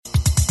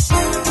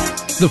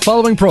The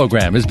following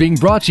program is being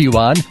brought to you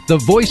on the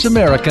Voice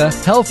America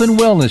Health and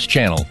Wellness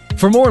Channel.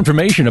 For more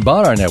information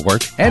about our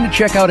network and to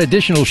check out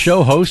additional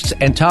show hosts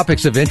and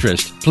topics of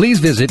interest, please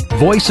visit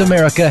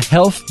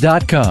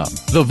voiceamericahealth.com.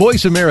 The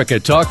Voice America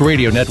Talk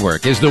Radio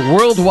Network is the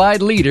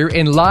worldwide leader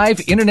in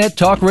live Internet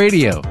talk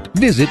radio.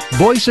 Visit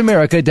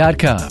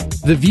voiceamerica.com.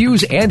 The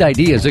views and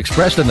ideas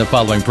expressed in the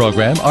following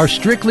program are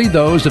strictly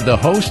those of the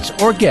hosts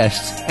or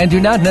guests and do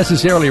not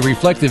necessarily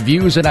reflect the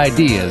views and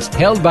ideas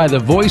held by the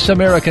Voice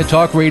America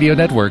Talk Radio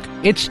Network,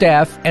 its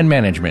staff, and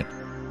management.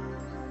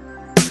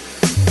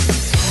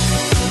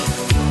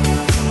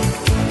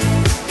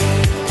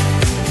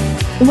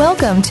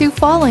 Welcome to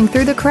Falling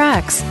Through the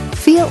Cracks.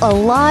 Feel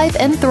alive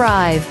and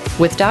thrive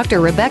with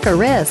Dr. Rebecca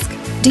Risk.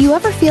 Do you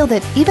ever feel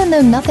that even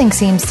though nothing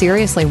seems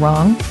seriously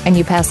wrong and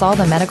you pass all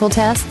the medical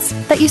tests,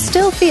 that you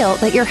still feel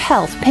that your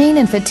health, pain,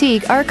 and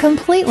fatigue are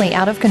completely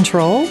out of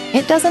control?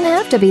 It doesn't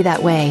have to be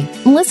that way.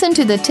 Listen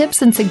to the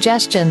tips and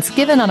suggestions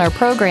given on our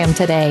program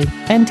today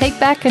and take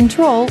back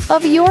control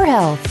of your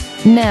health.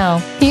 Now,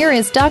 here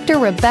is Dr.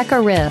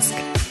 Rebecca Risk.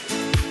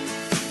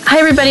 Hi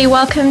everybody,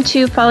 welcome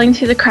to Falling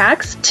Through the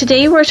Cracks.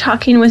 Today we're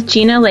talking with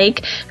Gina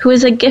Lake, who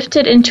is a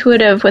gifted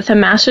intuitive with a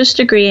master's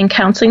degree in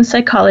counseling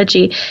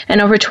psychology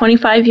and over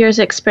 25 years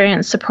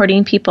experience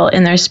supporting people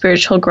in their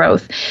spiritual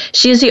growth.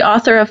 She is the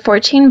author of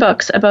 14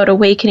 books about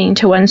awakening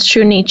to one's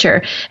true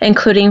nature,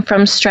 including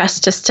From Stress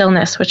to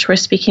Stillness, which we're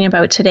speaking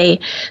about today.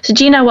 So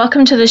Gina,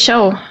 welcome to the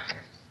show.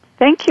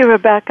 Thank you,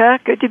 Rebecca.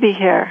 Good to be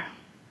here.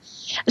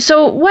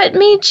 So what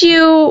made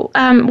you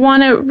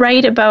want to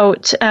write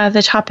about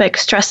the topic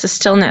stress to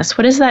stillness?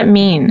 What does that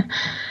mean?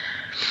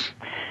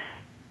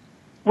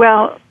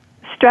 Well,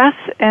 stress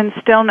and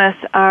stillness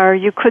are,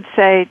 you could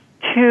say,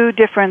 two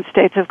different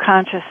states of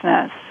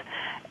consciousness.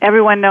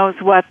 Everyone knows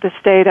what the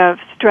state of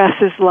stress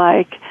is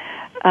like.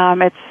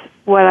 It's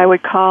what I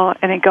would call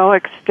an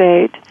egoic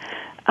state.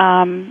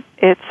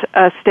 It's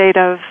a state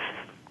of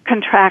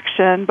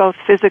contraction, both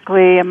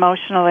physically,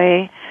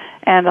 emotionally,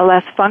 and a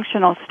less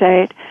functional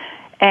state.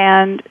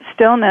 And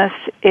stillness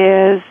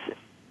is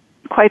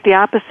quite the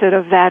opposite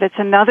of that. It's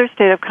another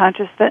state of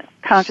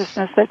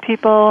consciousness that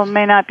people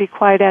may not be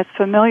quite as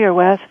familiar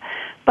with,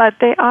 but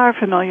they are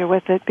familiar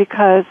with it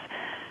because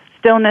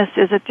stillness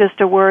isn't just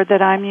a word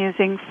that I'm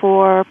using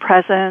for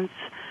presence,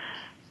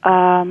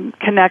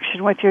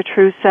 connection with your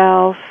true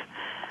self,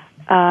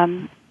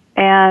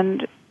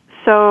 and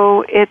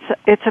so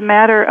it's a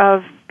matter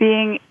of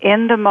being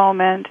in the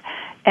moment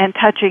and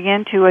touching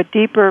into a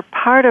deeper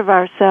part of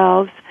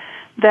ourselves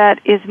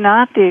that is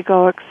not the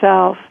egoic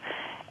self.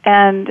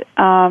 And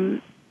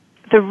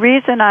the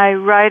reason I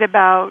write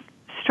about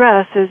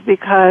stress is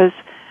because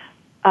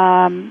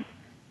I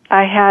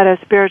had a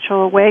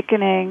spiritual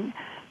awakening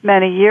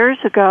many years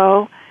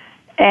ago,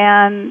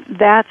 and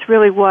that's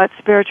really what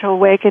spiritual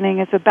awakening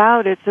is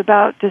about. It's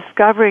about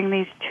discovering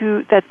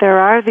that there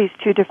are these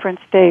two different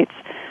states,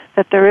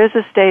 that there is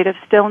a state of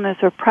stillness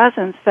or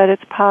presence that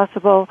it's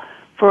possible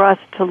for us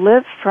to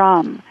live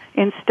from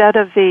instead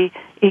of the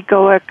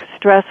egoic,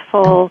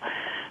 stressful,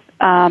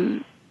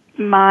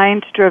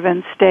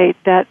 mind-driven state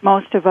that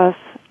most of us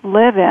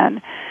live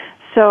in.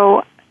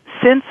 So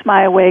since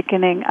my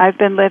awakening, I've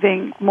been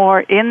living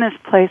more in this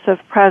place of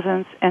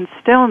presence and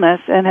stillness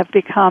and have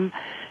become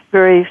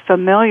very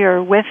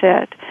familiar with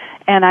it.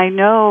 And I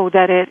know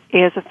that it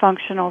is a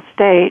functional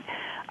state.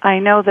 I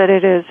know that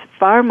it is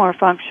far more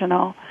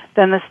functional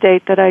than the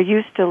state that I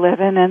used to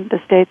live in and the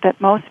state that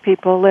most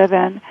people live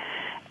in.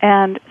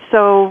 And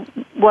so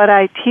what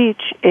I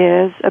teach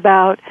is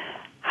about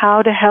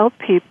how to help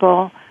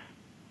people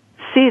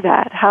see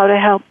that, how to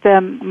help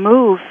them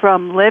move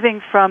from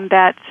living from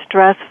that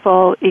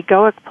stressful,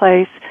 egoic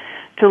place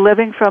to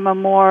living from a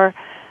more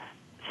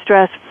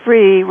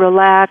stress-free,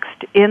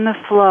 relaxed, in the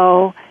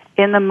flow,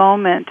 in the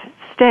moment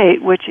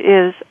state, which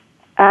is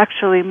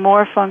actually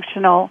more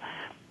functional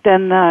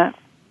than the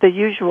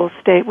usual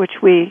state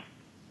which we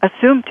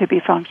assume to be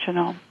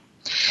functional.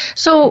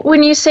 So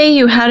when you say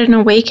you had an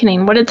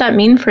awakening, what did that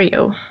mean for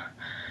you?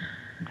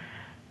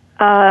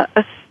 A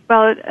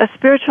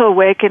spiritual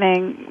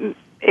awakening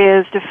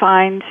is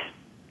defined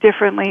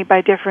differently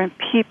by different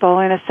people.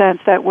 In a sense,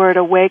 that word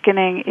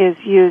awakening is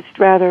used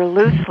rather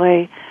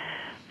loosely.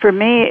 For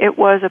me, it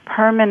was a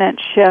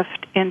permanent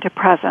shift into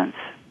presence.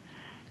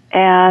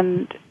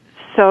 And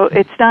so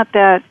it's not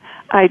that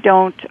I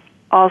don't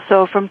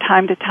also from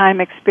time to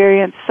time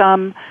experience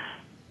some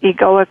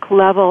egoic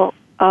level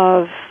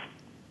of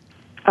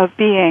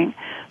being,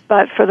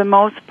 but for the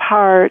most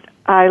part,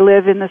 I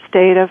live in the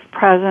state of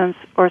presence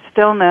or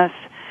stillness,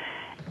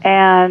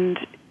 and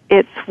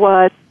it's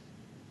what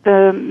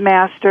the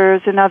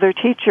masters and other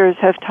teachers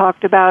have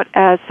talked about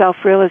as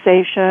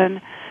self-realization.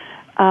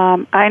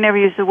 I never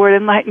use the word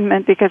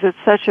enlightenment because it's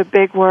such a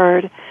big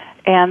word,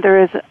 and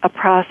there is a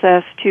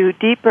process to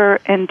deeper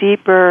and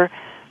deeper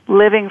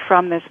living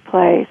from this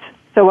place.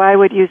 So I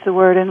would use the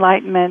word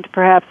enlightenment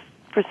perhaps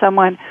for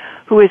someone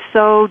who is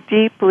so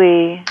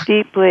deeply,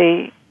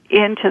 deeply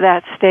into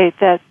that state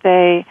that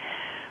they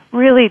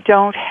really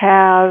don't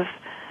have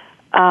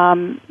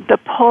the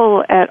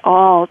pull at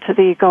all to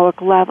the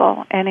egoic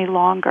level any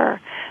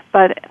longer.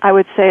 But I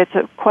would say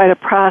it's quite a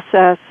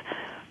process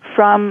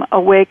from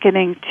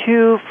awakening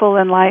to full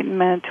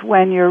enlightenment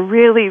when you're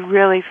really,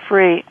 really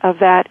free of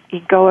that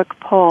egoic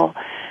pull.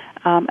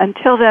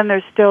 Until then,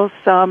 there's still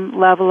some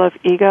level of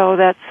ego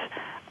that's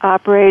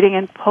operating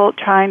and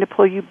trying to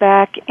pull you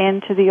back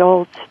into the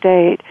old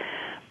state.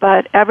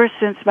 But ever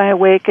since my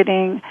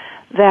awakening,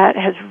 that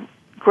has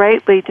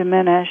greatly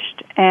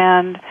diminished.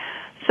 And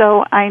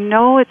so I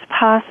know it's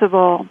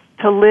possible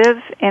to live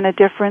in a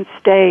different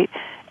state.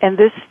 And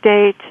this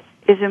state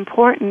is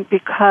important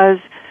because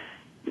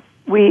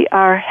we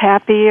are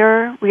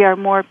happier, we are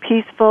more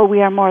peaceful,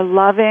 we are more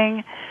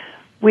loving,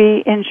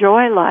 we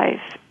enjoy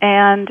life,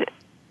 and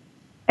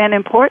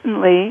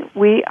importantly,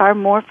 we are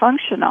more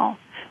functional.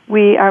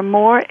 We are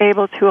more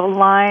able to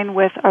align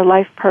with our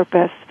life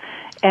purpose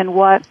and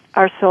what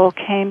our soul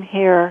came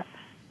here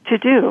to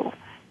do.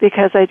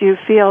 Because I do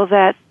feel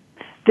that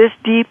this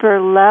deeper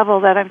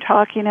level that I'm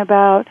talking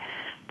about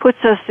puts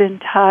us in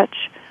touch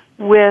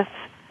with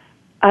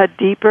a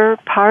deeper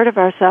part of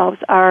ourselves,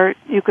 our,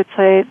 you could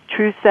say,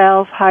 true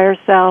self, higher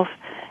self,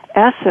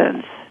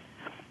 essence.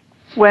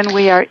 When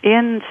we are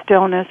in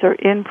stillness or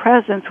in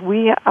presence,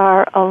 we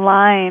are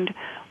aligned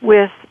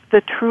with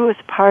the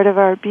truest part of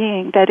our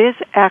being that is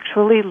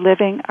actually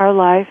living our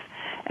life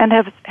and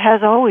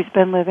has always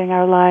been living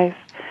our life.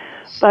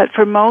 But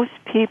for most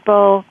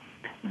people,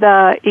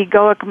 the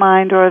egoic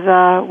mind, or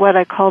the what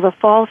I call the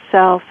false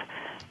self,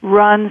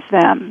 runs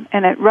them,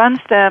 and it runs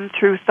them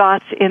through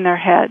thoughts in their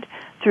head,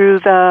 through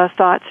the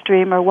thought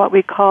stream, or what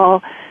we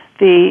call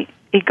the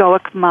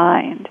egoic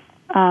mind.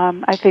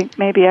 I think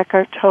maybe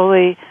Eckhart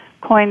Tolle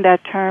coined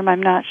that term,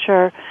 I'm not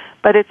sure,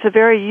 but it's a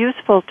very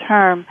useful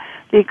term.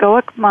 The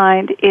egoic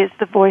mind is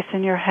the voice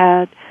in your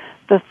head,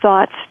 the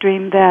thought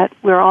stream that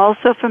we're all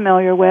so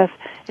familiar with.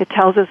 It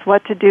tells us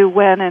what to do,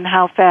 when, and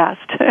how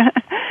fast.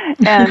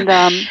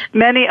 And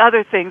many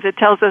other things. It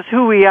tells us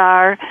who we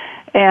are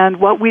and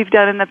what we've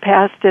done in the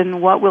past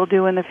and what we'll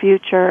do in the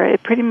future.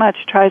 It pretty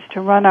much tries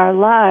to run our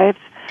lives.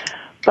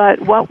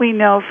 But what we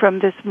know from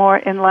this more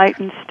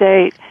enlightened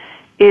state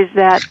is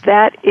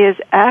that is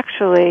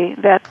actually,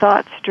 that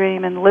thought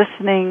stream and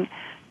listening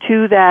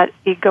to that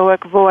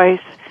egoic voice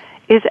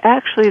is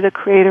actually the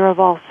creator of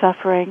all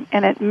suffering,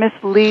 and it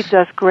misleads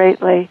us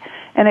greatly,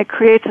 and it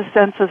creates a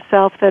sense of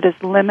self that is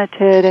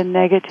limited and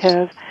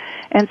negative.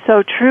 And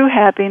so true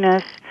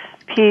happiness,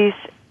 peace,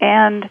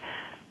 and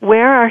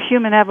where our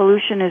human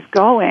evolution is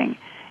going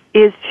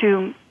is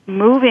to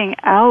moving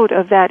out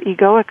of that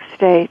egoic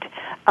state,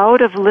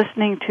 out of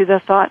listening to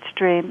the thought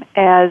stream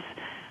as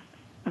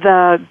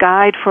the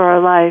guide for our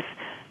life,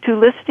 to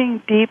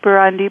listening deeper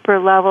on deeper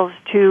levels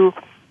to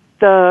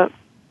the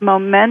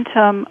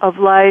momentum of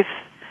life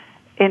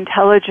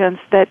intelligence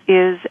that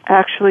is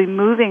actually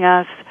moving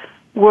us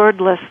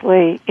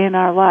wordlessly in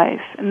our life.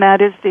 And that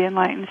is the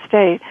enlightened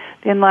state.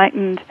 The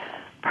enlightened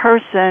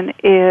person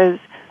is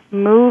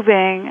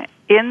moving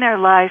in their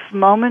life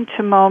moment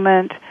to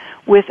moment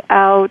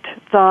without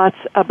thoughts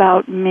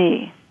about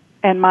me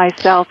and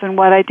myself and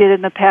what I did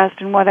in the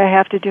past and what I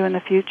have to do in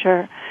the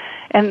future.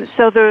 And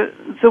so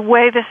the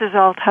way this is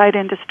all tied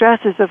into stress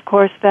is, of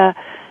course,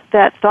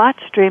 that thought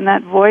stream,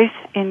 that voice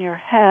in your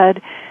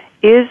head,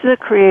 is the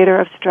creator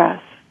of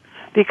stress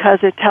because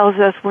it tells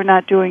us we're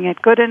not doing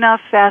it good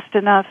enough, fast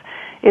enough.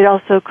 It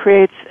also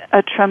creates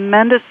a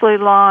tremendously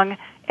long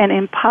and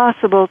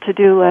impossible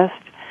to-do list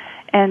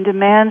and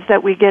demands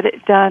that we get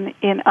it done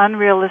in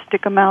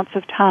unrealistic amounts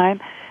of time.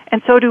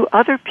 And so do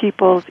other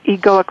people's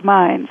egoic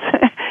minds.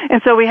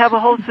 And so we have a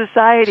whole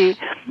society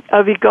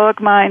of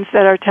egoic minds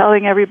that are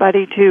telling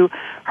everybody to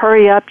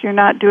hurry up, you're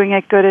not doing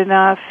it good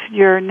enough,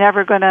 you're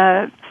never going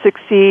to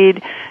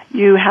succeed,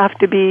 you have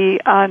to be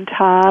on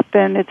top,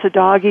 and it's a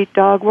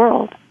dog-eat-dog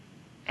world.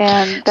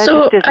 And that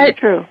just isn't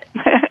true.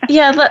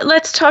 Yeah,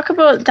 let's talk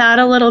about that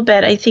a little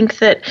bit. I think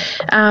that,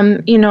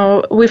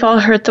 we've all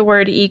heard the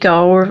word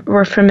ego.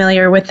 We're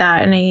familiar with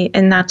that,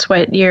 and that's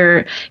what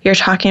you're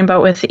talking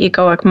about with the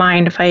egoic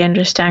mind, if I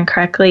understand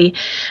correctly.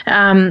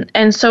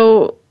 And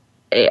so,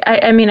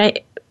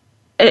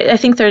 I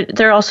think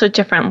there are also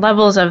different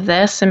levels of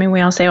this. I mean,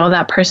 we all say, oh,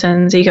 that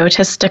person's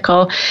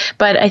egotistical.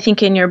 But I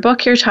think in your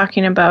book, you're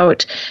talking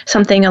about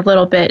something a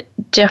little bit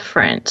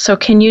different. So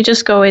can you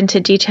just go into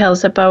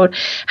details about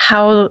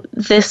how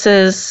this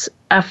is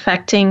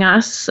affecting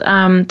us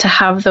to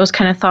have those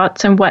kind of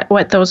thoughts and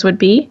what those would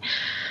be?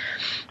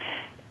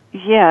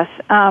 Yes.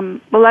 Well,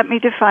 let me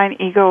define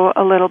ego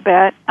a little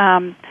bit.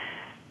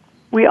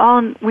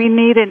 We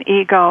need an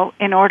ego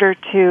in order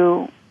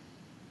to,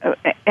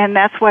 and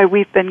that's why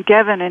we've been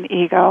given an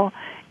ego.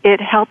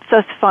 It helps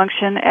us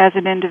function as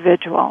an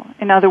individual.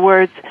 In other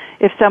words,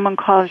 if someone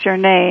calls your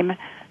name,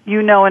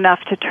 you know enough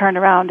to turn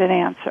around and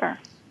answer.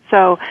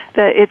 So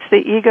it's the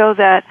ego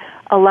that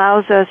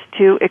allows us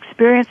to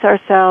experience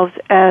ourselves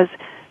as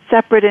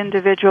separate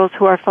individuals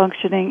who are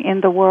functioning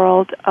in the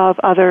world of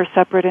other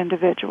separate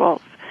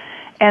individuals.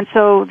 And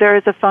so there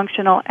is a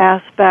functional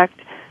aspect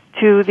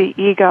to the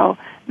ego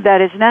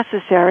that is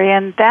necessary,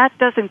 and that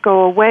doesn't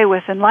go away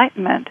with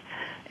enlightenment.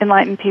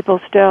 Enlightened people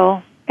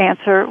still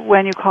answer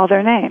when you call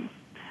their name.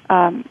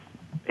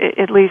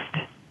 At least,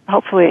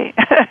 hopefully,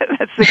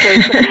 that's the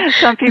case.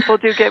 Some people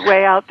do get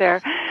way out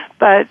there.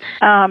 But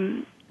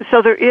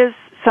so there is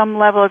some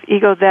level of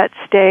ego that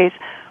stays.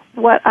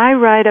 What I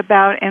write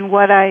about and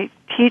what I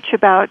teach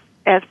about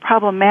as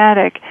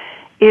problematic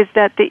is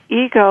that the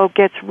ego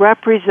gets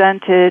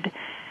represented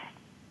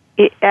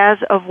as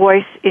a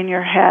voice in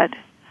your head.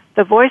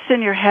 The voice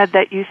in your head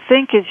that you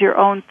think is your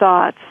own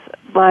thoughts,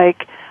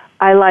 like,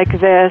 I like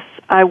this,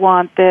 I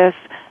want this,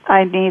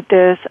 I need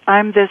this,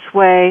 I'm this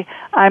way,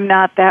 I'm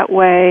not that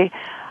way,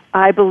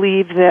 I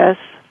believe this.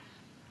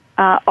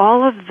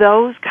 All of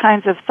those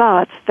kinds of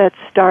thoughts that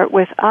start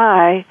with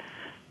I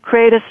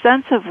create a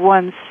sense of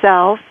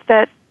oneself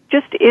that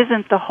just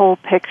isn't the whole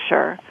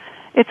picture.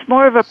 It's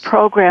more of a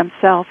programmed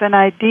self, an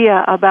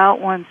idea about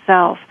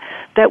oneself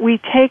that we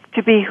take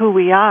to be who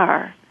we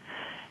are.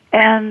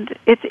 And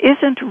it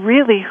isn't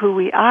really who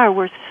we are.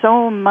 We're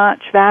so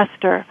much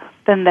vaster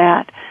than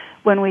that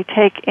when we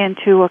take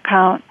into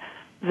account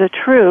the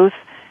truth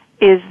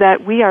is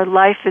that we are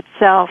life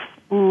itself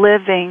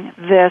living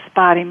this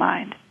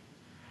body-mind.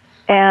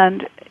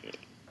 And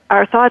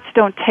our thoughts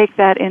don't take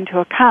that into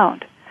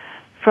account.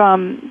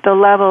 From the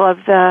level of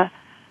the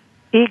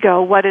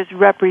ego, what is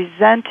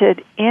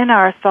represented in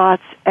our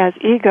thoughts as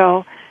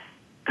ego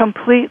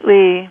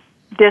completely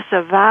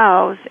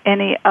disavows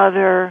any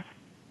other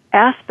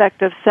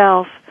aspect of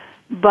self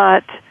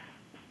but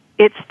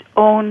its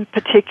own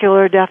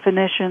particular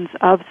definitions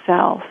of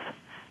self.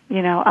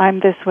 You know, I'm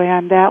this way,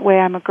 I'm that way,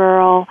 I'm a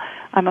girl,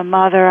 I'm a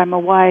mother, I'm a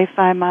wife,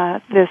 I'm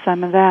a this,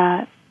 I'm a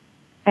that.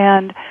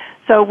 And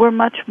so we're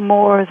much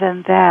more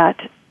than that.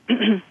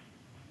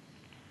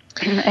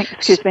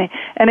 Excuse me.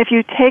 And if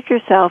you take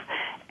yourself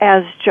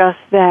as just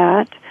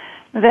that,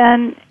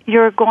 then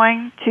you're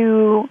going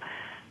to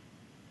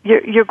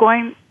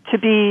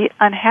be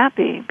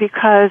unhappy,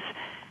 because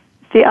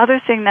the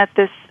other thing that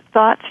this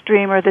thought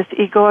stream or this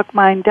egoic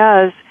mind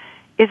does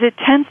is it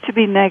tends to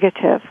be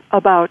negative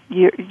about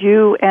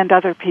you and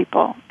other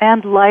people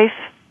and life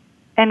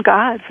and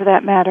God, for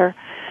that matter.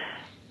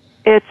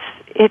 It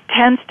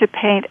tends to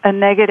paint a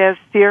negative,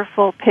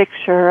 fearful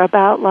picture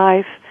about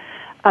life,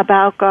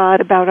 about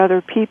God, about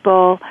other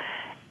people.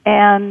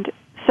 And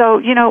so,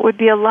 you know, it would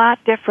be a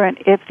lot different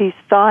if these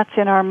thoughts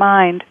in our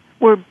mind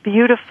were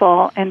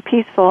beautiful and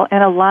peaceful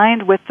and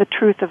aligned with the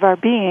truth of our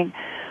being.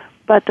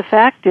 But the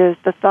fact is,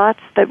 the thoughts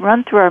that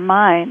run through our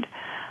mind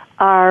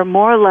are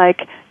more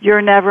like,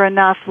 you're never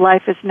enough,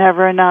 life is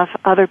never enough,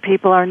 other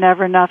people are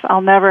never enough,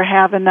 I'll never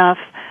have enough,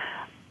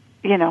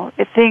 you know,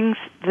 things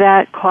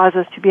that cause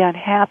us to be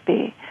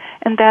unhappy.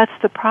 And that's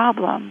the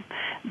problem.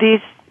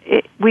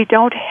 We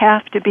don't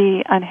have to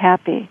be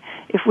unhappy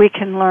if we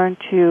can learn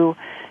to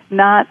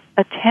not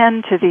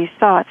attend to these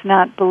thoughts,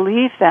 not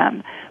believe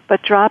them,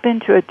 but drop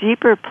into a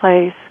deeper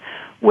place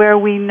where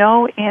we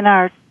know in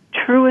our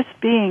truest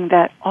being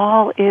that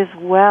all is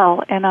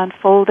well and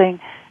unfolding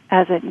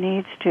as it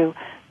needs to.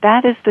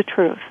 That is the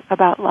truth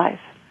about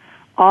life.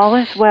 All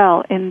is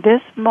well in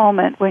this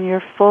moment when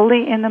you're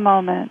fully in the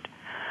moment.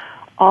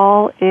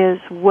 All is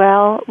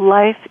well.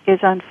 Life is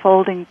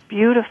unfolding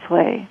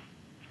beautifully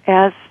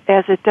as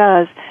it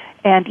does.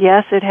 And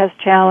yes, it has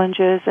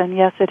challenges, and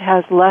yes, it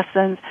has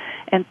lessons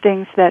and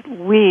things that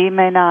we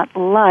may not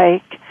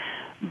like,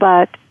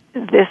 but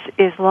this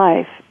is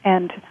life,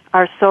 and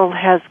our soul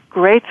has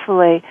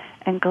gratefully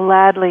and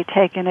gladly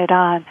taken it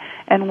on.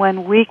 And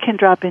when we can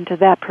drop into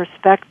that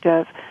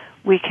perspective,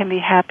 we can be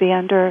happy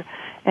under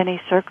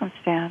any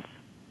circumstance.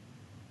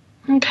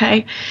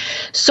 Okay.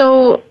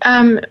 So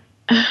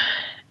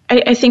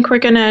I think we're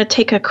going to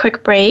take a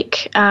quick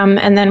break,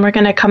 and then we're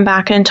going to come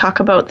back and talk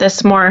about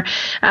this more.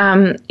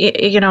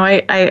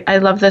 I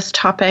love this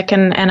topic,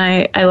 and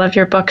I love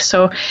your book.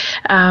 So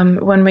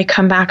when we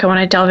come back, I want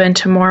to delve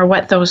into more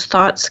what those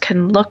thoughts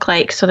can look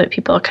like so that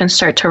people can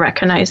start to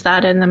recognize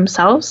that in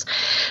themselves.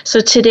 So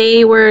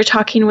today we're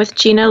talking with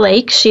Gina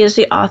Lake. She is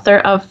the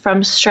author of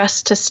From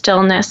Stress to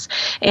Stillness,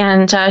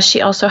 and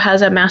she also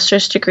has a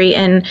master's degree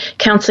in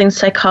counseling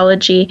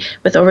psychology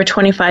with over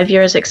 25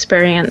 years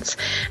experience.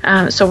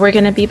 So we're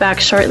going to be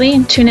back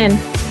shortly. Tune in.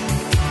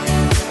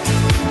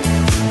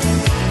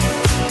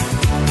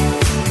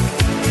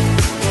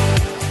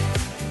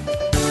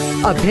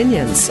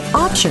 Opinions,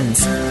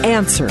 options,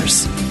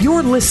 answers.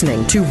 You're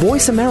listening to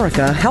Voice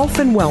America Health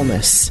and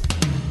Wellness.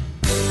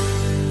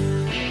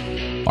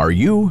 Are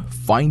you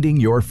finding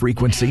your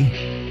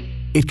frequency?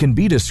 It can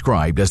be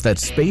described as that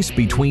space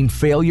between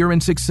failure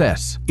and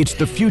success. It's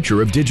the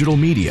future of digital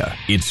media.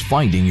 It's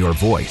finding your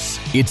voice.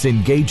 It's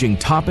engaging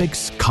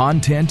topics,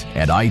 content,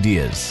 and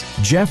ideas.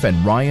 Jeff and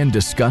Ryan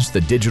discuss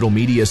the digital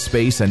media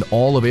space and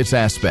all of its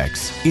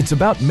aspects. It's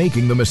about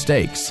making the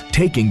mistakes,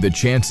 taking the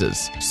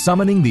chances,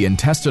 summoning the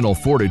intestinal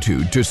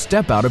fortitude to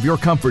step out of your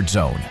comfort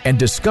zone, and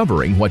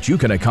discovering what you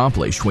can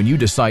accomplish when you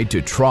decide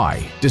to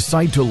try,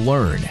 decide to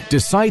learn,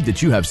 decide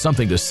that you have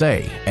something to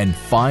say, and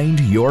find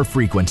your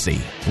frequency.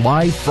 Live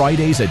live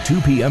Fridays at 2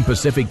 p.m.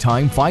 Pacific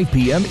Time, 5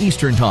 p.m.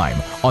 Eastern Time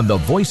on the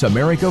Voice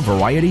America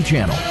Variety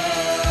Channel.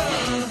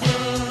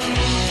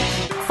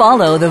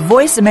 Follow the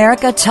Voice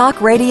America Talk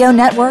Radio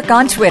Network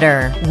on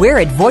Twitter. We're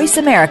at Voice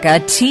America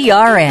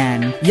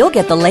TRN. You'll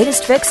get the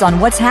latest fix on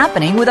what's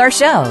happening with our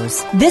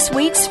shows, this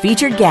week's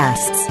featured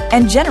guests,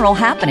 and general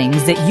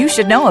happenings that you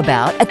should know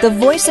about at the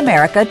Voice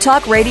America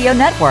Talk Radio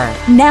Network.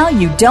 Now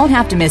you don't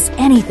have to miss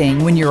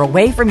anything when you're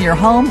away from your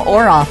home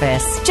or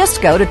office.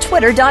 Just go to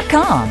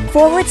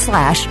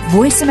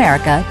twitter.com/Voice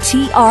America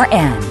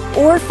TRN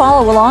or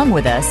follow along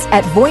with us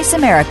at Voice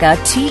America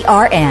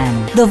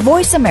TRN, the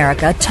Voice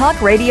America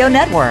Talk Radio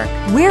Network.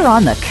 We're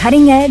on the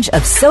cutting edge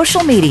of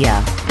social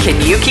media.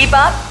 Can you keep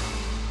up?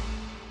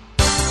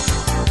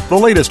 The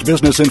latest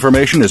business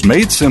information is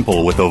made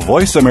simple with the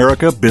Voice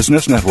America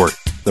Business Network.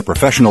 The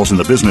professionals in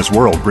the business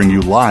world bring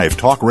you live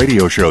talk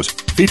radio shows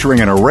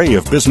featuring an array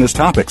of business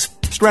topics,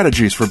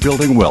 strategies for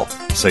building wealth,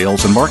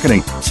 sales and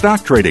marketing,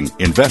 stock trading,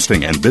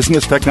 investing, and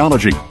business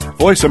technology.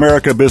 Voice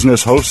America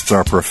Business hosts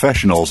are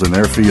professionals in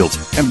their fields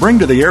and bring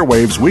to the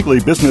airwaves weekly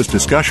business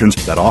discussions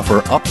that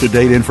offer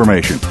up-to-date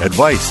information,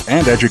 advice,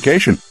 and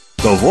education.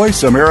 The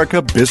Voice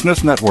America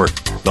Business Network,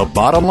 the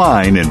bottom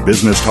line in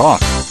business talk.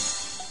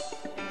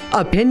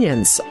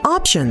 Opinions,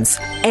 options,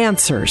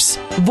 answers.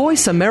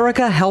 Voice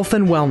America Health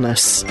and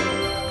Wellness.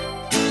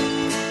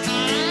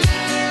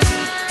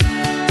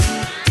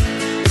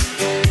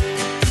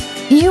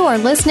 You are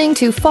listening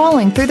to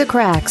Falling Through the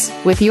Cracks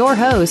with your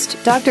host,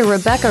 Dr.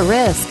 Rebecca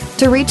Risk.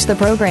 To reach the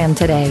program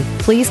today,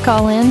 please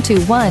call in to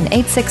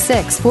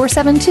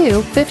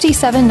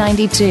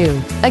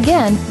 1-866-472-5792.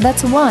 Again,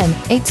 that's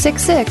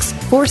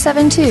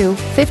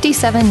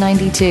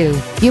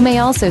 1-866-472-5792. You may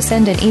also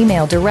send an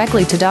email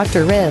directly to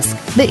Dr. Risk.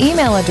 The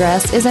email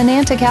address is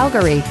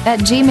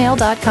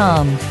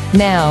anantacalgary@gmail.com.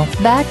 Now,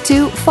 back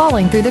to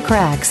Falling Through the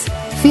Cracks.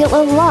 Feel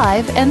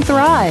alive and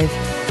thrive.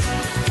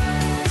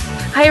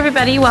 Hi,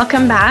 everybody.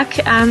 Welcome back.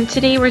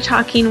 Today we're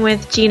talking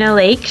with Gina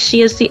Lake.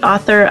 She is the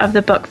author of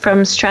the book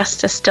From Stress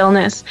to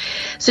Stillness.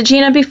 So,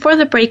 Gina, before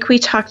the break, we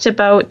talked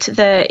about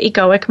the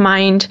egoic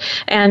mind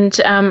and,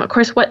 of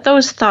course, what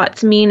those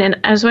thoughts mean. And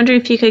I was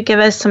wondering if you could give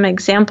us some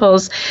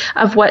examples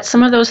of what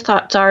some of those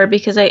thoughts are,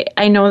 because I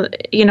know,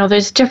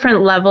 there's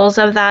different levels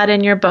of that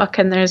in your book,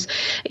 and there's,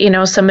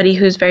 somebody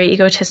who's very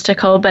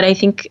egotistical. But I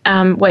think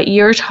what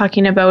you're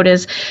talking about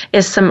is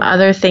some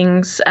other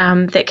things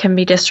that can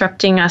be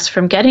disrupting us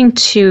from getting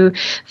to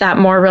that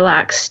more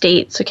relaxed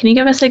state. So can you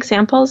give us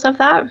examples of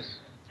that?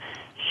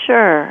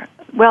 Sure.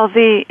 Well,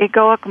 the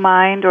egoic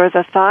mind or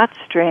the thought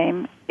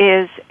stream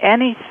is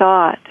any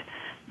thought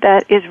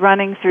that is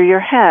running through your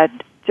head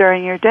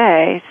during your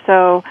day.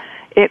 So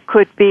it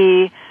could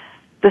be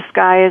the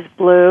sky is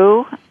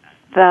blue,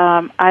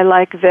 I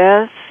like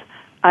this,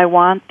 I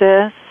want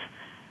this,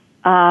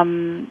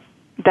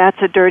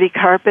 that's a dirty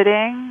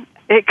carpeting.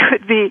 It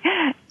could be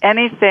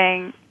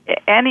anything.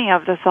 Any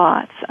of the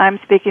thoughts. I'm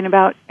speaking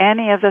about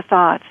any of the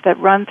thoughts that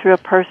run through a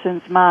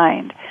person's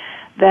mind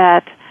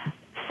that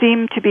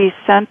seem to be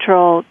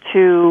central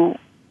to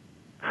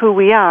who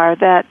we are,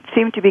 that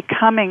seem to be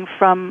coming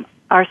from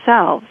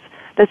ourselves,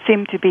 that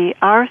seem to be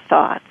our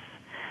thoughts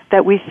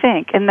that we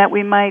think and that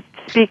we might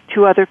speak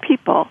to other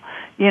people.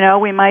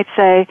 We might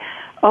say,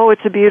 oh,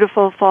 it's a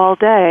beautiful fall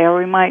day, or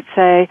we might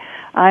say,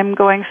 I'm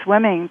going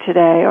swimming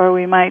today, or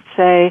we might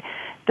say,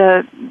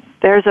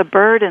 there's a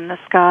bird in the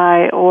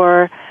sky,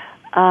 or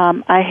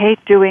I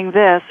hate doing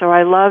this, or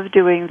I love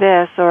doing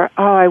this, or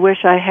oh, I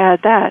wish I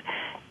had that.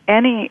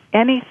 Any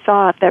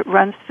thought that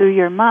runs through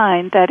your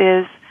mind that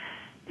is,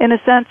 in a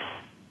sense,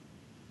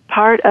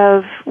 part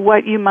of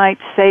what you might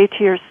say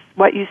to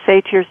what you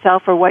say to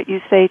yourself or what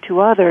you say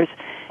to others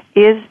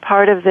is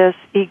part of this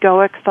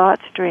egoic thought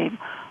stream.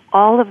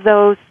 All of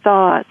those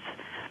thoughts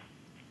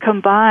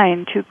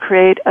combine to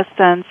create a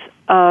sense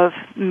of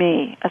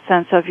me, a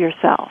sense of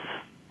yourself.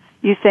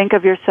 You think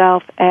of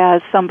yourself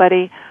as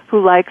somebody who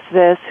likes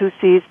this, who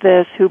sees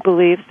this, who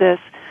believes this,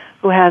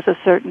 who has a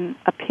certain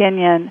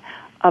opinion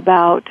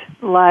about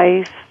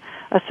life,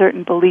 a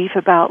certain belief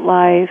about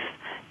life.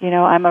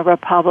 I'm a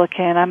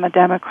Republican, I'm a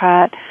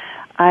Democrat,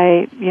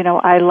 I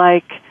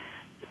like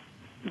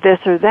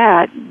this or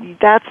that.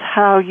 That's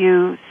how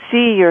you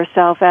see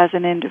yourself as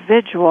an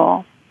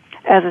individual.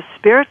 As a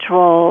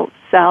spiritual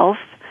self,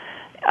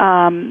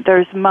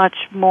 there's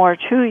much more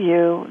to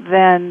you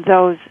than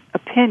those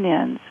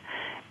opinions.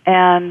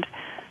 And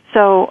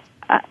so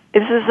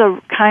this is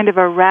a kind of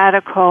a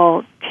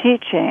radical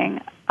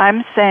teaching.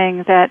 I'm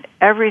saying that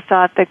every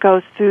thought that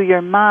goes through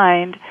your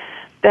mind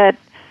that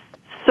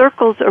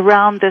circles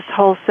around this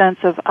whole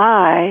sense of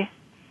I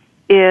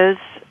is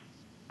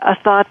a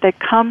thought that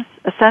comes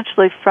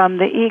essentially from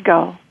the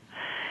ego.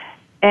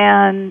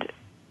 And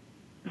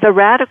the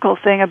radical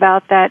thing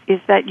about that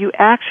is that you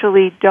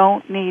actually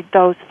don't need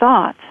those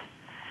thoughts.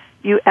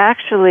 You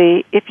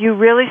actually, if you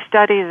really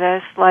study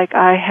this like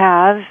I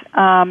have,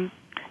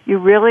 you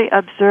really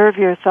observe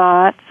your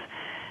thoughts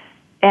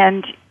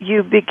and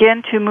you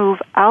begin to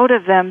move out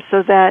of them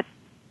so that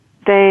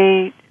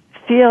they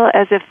feel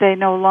as if they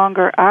no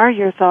longer are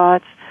your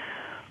thoughts.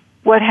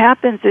 what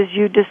happens is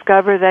you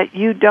discover that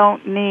you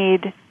don't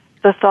need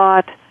the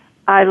thought,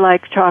 I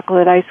like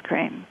chocolate ice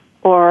cream,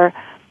 or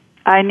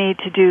I need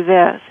to do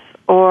this,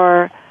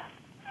 or,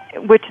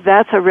 which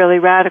that's a really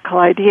radical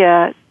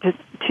idea,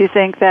 to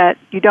think that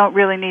you don't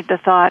really need the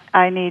thought,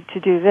 I need to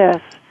do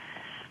this.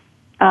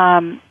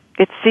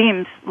 It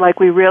seems like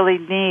we really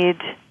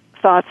need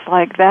thoughts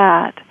like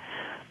that.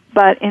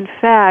 But in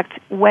fact,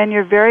 when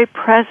you're very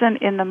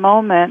present in the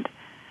moment,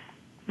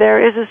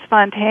 there is a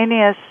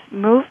spontaneous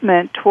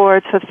movement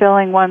towards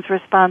fulfilling one's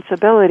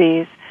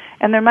responsibilities.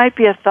 And there might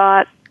be a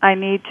thought, I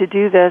need to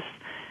do this,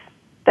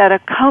 that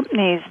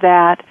accompanies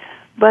that,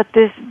 but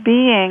this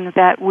being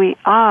that we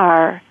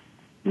are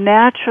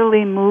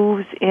naturally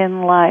moves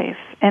in life.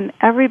 And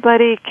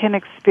everybody can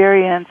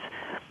experience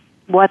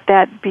what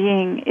that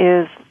being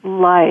is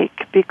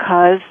like,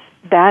 because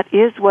that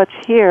is what's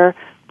here,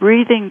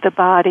 breathing the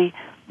body,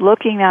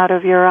 looking out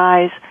of your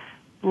eyes,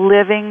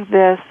 living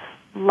this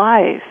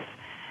life.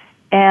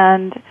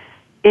 And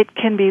it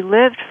can be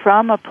lived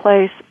from a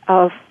place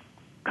of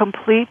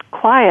complete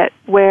quiet,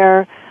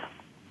 where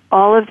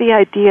all of the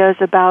ideas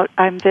about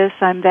I'm this,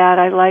 I'm that,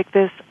 I like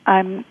this,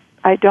 I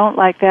don't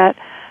like that,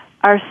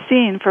 are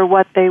seen for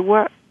what they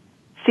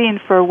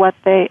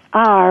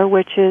are,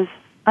 which is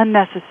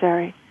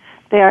unnecessary.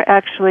 They are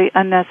actually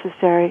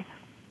unnecessary.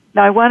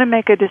 Now, I want to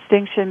make a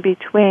distinction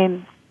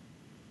between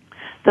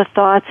the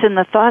thoughts in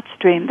the thought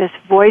stream, this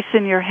voice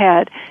in your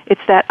head. It's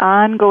that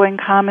ongoing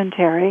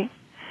commentary,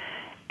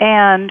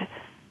 and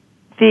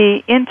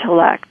the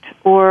intellect,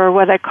 or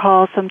what I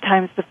call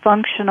sometimes the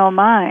functional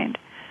mind,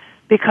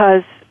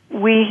 because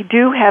we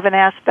do have an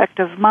aspect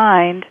of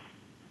mind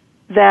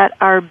that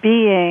our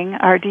being,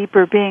 our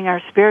deeper being,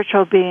 our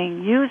spiritual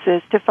being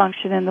uses to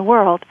function in the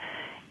world.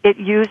 It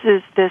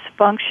uses this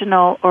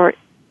functional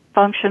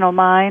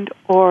mind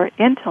or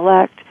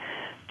intellect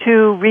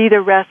to read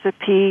a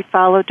recipe,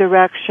 follow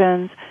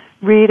directions,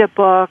 read a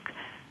book,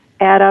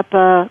 add up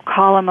a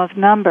column of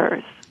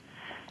numbers.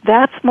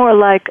 That's more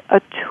like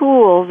a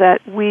tool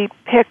that we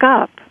pick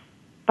up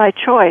by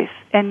choice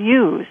and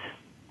use,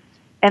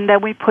 and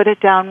then we put it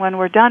down when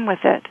we're done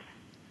with it.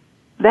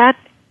 That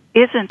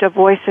isn't a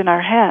voice in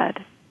our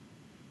head.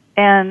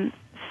 And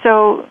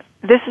so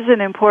this is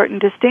an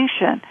important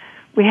distinction.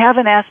 We have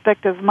an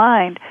aspect of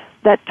mind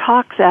that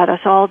talks at us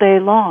all day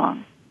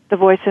long, the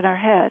voice in our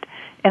head.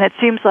 And it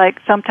seems like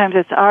sometimes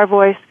it's our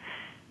voice,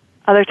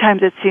 other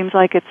times it seems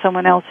like it's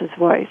someone else's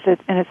voice.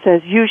 And it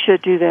says, you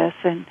should do this,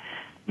 and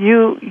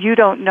you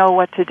don't know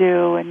what to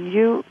do, and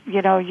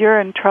you're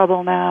in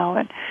trouble now.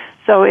 And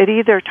so it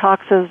either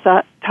talks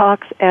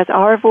as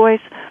our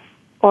voice,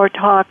 or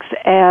talks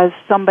as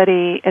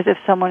if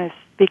someone is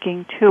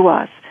speaking to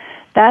us.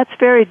 That's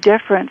very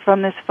different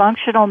from this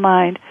functional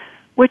mind,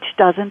 which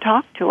doesn't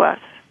talk to us.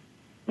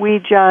 We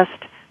just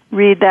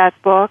read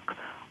that book,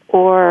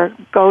 or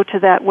go to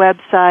that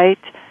website,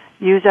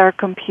 use our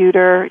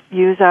computer,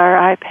 use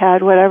our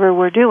iPad, whatever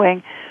we're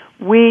doing.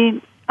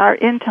 Our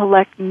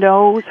intellect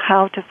knows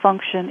how to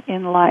function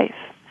in life.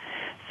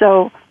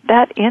 So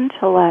that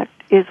intellect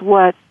is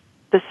what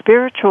the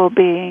spiritual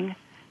being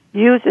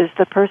uses.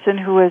 The person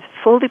who is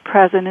fully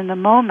present in the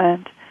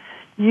moment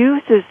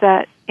uses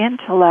that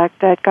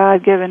intellect, that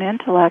God-given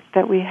intellect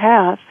that we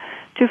have,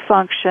 to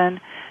function,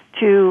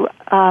 to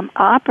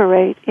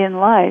operate in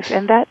life.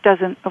 And that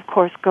doesn't, of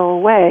course, go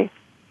away.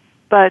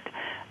 But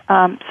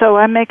so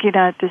I'm making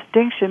a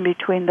distinction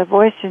between the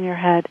voice in your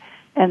head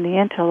and the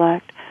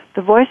intellect.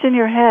 The voice in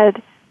your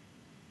head,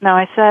 now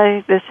I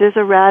say this is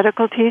a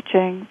radical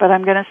teaching, but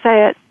I'm going to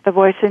say it, the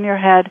voice in your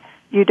head,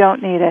 you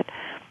don't need it.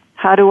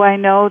 How do I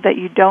know that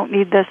you don't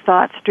need this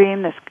thought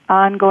stream, this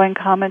ongoing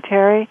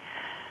commentary?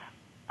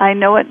 I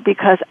know it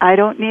because I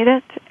don't need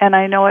it, and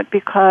I know it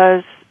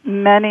because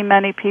many,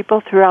 many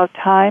people throughout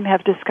time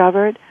have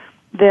discovered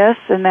this,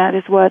 and that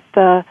is what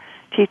the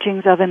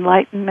teachings of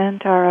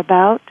enlightenment are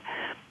about.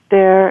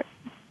 The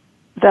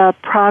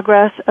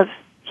progress of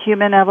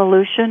human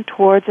evolution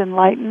towards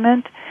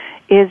enlightenment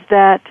is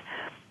that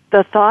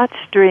the thought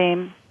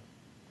stream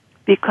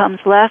becomes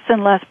less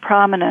and less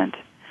prominent,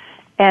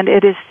 and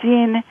it is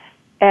seen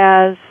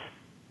as,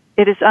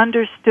 it is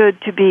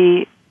understood to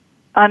be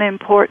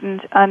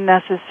unimportant,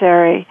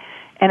 unnecessary,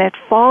 and it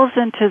falls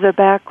into the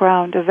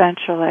background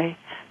eventually.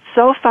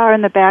 So far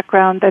in the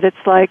background that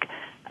it's like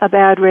a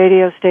bad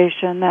radio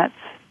station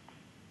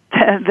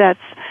that's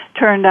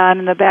turned on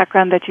in the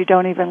background that you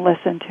don't even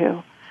listen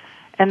to.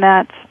 And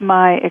that's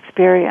my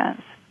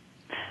experience.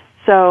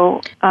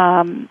 So,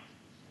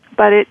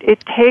 but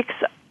it takes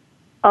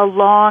a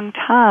long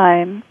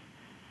time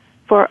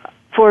for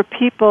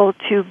people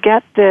to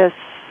get this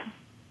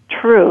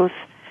truth,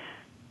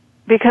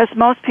 because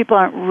most people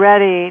aren't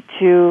ready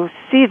to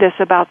see this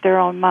about their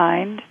own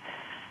mind.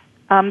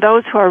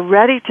 Those who are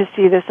ready to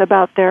see this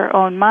about their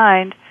own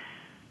mind,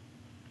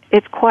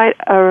 it's quite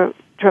a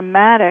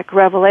dramatic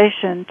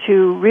revelation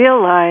to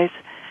realize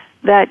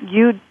that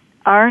you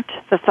aren't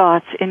the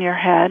thoughts in your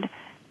head,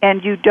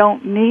 and you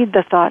don't need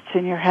the thoughts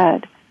in your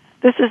head.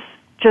 This is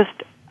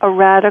just a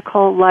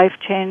radical,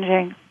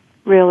 life-changing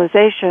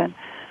realization.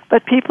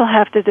 But people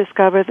have to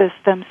discover this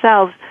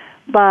themselves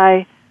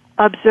by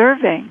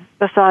observing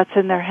the thoughts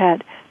in their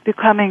head,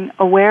 becoming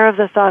aware of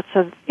the thoughts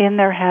in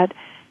their head,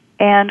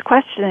 and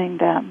questioning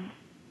them.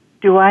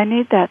 Do I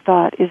need that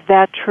thought? Is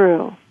that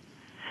true?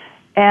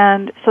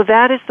 And so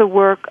that is the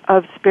work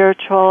of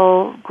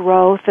spiritual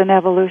growth and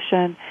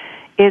evolution,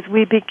 is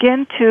we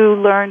begin to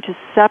learn to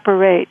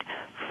separate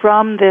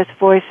from this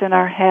voice in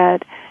our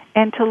head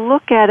and to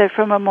look at it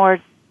from a more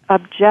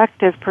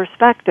objective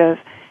perspective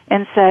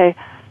and say,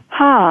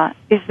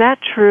 is that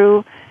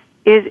true?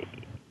 Is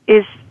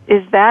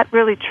that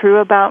really true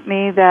about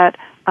me, that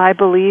I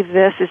believe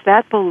this? Is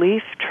that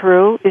belief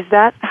true? Is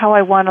that how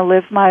I want to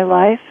live my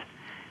life?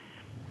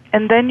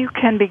 And then you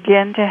can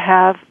begin to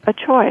have a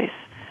choice.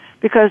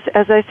 Because,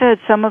 as I said,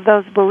 some of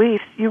those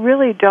beliefs, you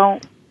really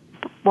don't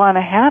want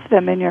to have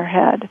them in your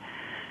head.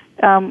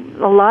 A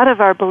lot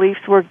of our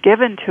beliefs were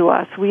given to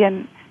us. We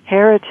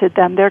inherited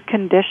them. They're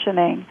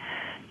conditioning.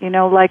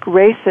 Like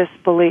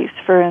racist beliefs,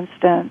 for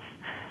instance.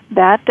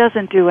 That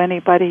doesn't do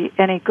anybody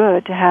any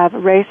good to have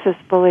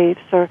racist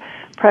beliefs or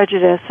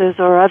prejudices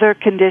or other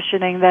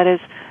conditioning that is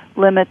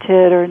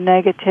limited or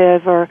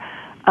negative or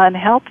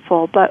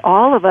unhelpful. But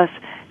all of us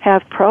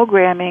have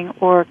programming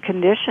or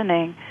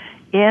conditioning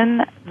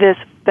in this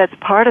that's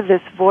part of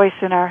this voice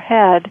in our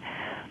head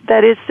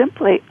that is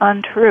simply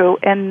untrue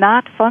and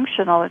not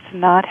functional. It's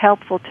not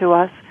helpful to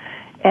us,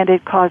 and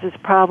it causes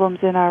problems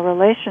in our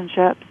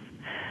relationships.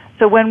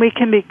 So when we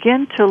can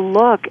begin to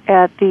look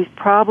at these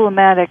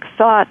problematic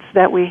thoughts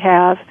that we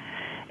have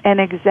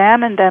and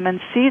examine them and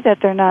see that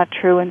they're not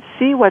true and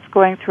see what's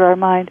going through our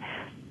mind,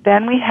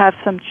 then we have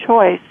some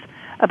choice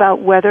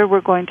about whether we're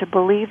going to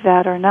believe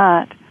that or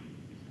not.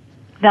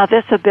 Now,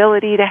 this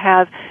ability to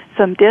have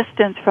some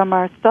distance from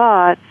our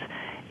thoughts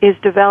is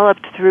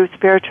developed through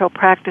spiritual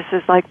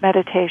practices like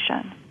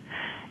meditation.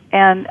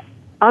 And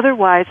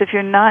otherwise, if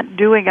you're not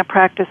doing a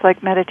practice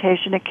like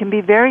meditation, it can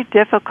be very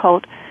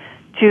difficult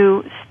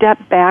to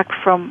step back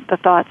from the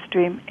thought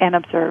stream and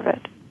observe it.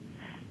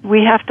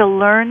 We have to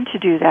learn to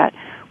do that.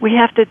 We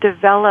have to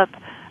develop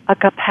a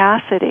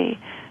capacity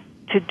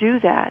to do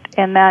that,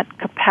 and that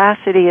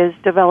capacity is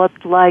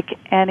developed like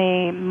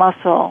any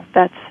muscle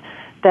that's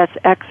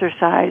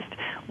exercised.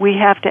 We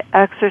have to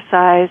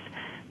exercise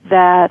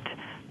that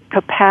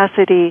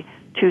capacity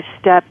to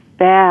step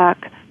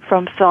back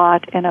from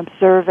thought and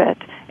observe it.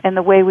 And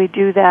the way we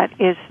do that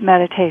is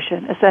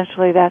meditation.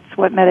 Essentially, that's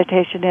what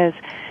meditation is.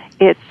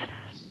 It's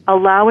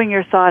allowing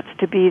your thoughts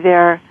to be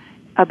there,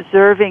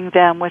 observing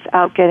them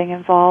without getting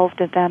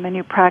involved in them, and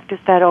you practice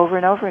that over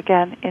and over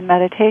again in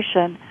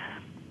meditation,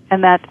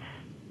 and that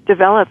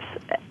develops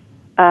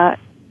an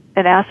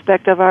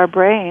aspect of our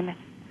brain.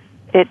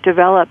 It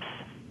develops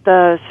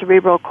the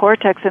cerebral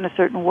cortex in a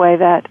certain way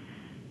that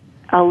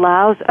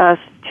allows us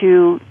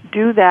to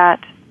do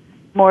that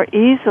more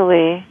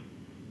easily,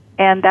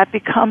 and that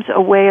becomes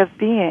a way of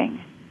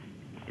being,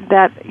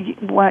 that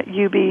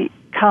you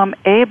become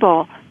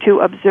able to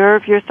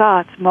observe your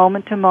thoughts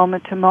moment to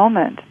moment to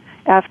moment.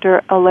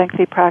 After a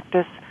lengthy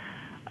practice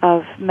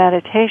of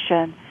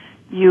meditation,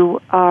 you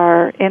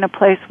are in a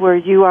place where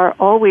you are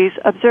always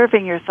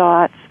observing your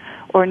thoughts,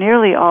 or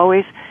nearly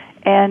always,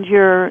 and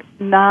you're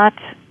not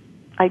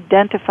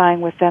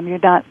identifying with them, you're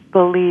not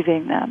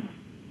believing them.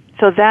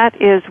 So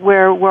that is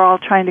where we're all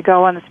trying to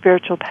go on the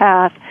spiritual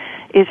path,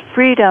 is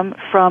freedom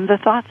from the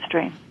thought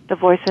stream, the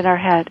voice in our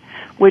head,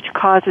 which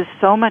causes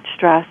so much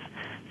stress,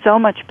 so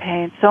much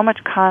pain, so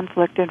much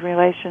conflict in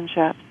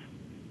relationships.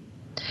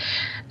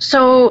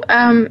 So,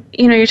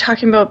 you're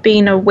talking about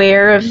being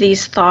aware of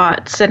these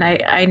thoughts, and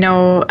I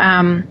know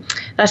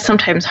that's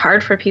sometimes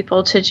hard for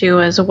people to do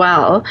as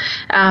well.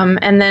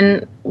 And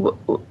then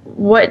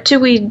what do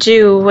we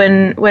do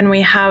when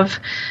we have,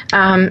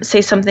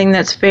 say, something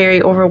that's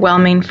very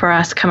overwhelming for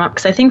us come up?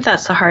 Because I think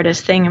that's the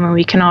hardest thing. I mean,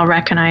 we can all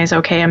recognize,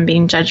 okay, I'm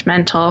being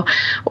judgmental,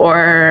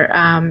 or,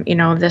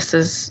 this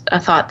is a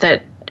thought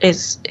that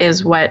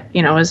is what,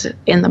 is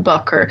in the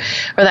book or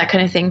that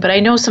kind of thing. But I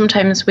know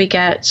sometimes we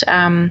get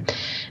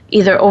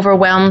either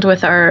overwhelmed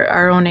with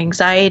our own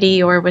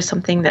anxiety or with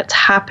something that's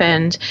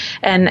happened.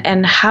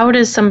 And how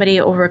does somebody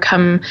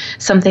overcome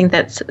something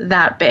that's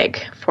that big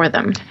for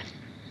them?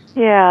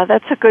 Yeah,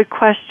 that's a good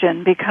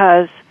question,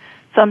 because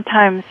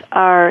sometimes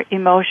our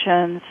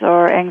emotions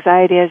or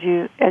anxiety, as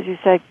you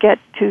said, get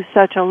to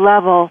such a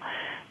level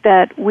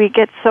that we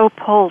get so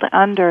pulled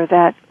under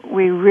that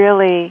we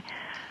really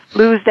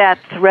lose that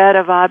thread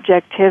of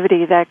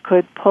objectivity that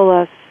could pull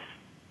us,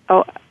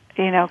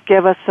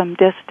 give us some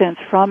distance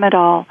from it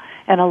all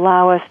and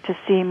allow us to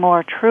see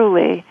more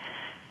truly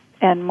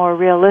and more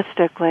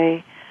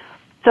realistically.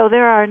 So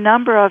there are a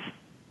number of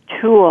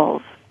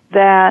tools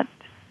that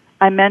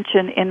I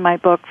mention in my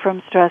book,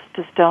 From Stress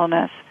to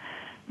Stillness,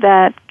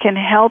 that can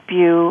help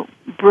you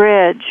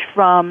bridge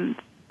from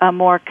a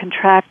more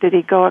contracted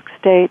egoic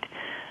state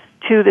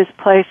to this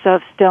place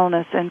of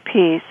stillness and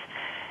peace.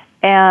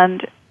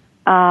 And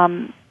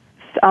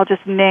I'll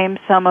just name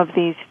some of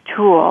these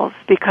tools,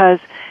 because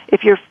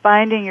if you're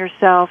finding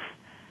yourself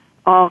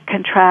all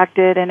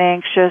contracted and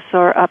anxious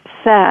or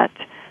upset,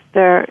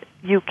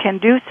 you can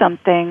do some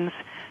things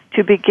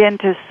to begin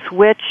to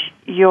switch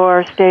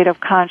your state of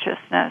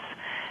consciousness.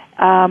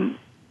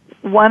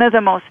 One of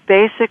the most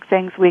basic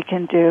things we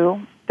can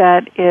do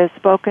that is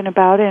spoken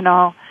about in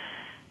all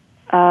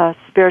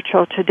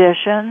spiritual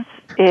traditions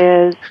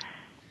is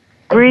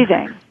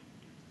breathing,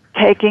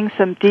 taking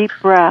some deep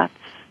breaths.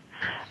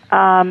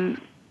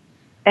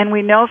 And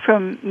we know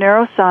from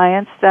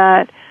neuroscience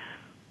that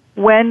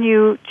when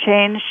you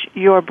change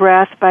your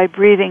breath by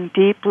breathing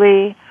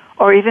deeply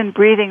or even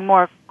breathing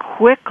more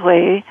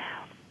quickly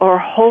or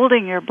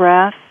holding your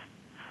breath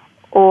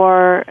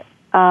or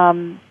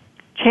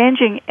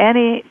changing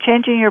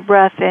your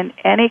breath in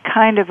any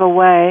kind of a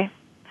way,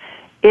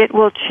 it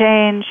will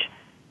change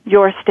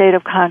your state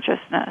of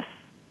consciousness.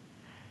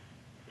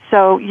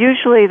 So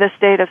usually the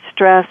state of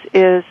stress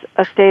is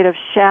a state of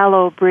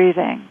shallow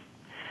breathing.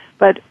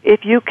 But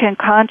if you can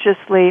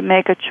consciously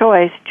make a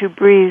choice to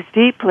breathe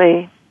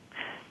deeply,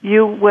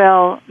 you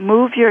will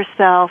move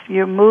yourself,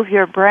 you move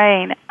your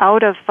brain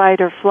out of fight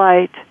or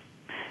flight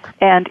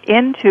and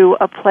into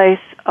a place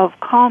of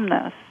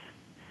calmness.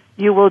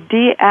 You will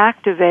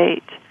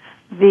deactivate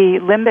the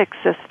limbic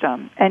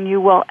system, and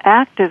you will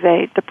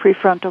activate the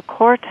prefrontal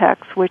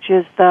cortex, which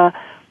is the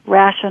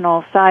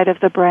rational side of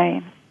the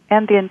brain,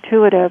 and the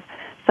intuitive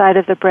side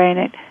of the brain.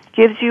 It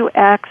gives you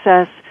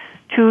access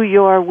to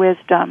your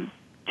wisdom,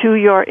 to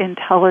your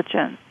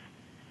intelligence.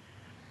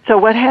 So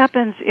what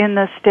happens in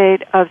the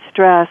state of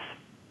stress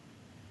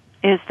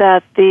is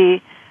that the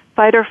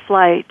fight or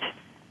flight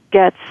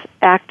gets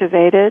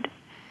activated,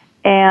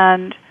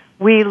 and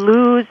we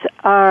lose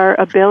our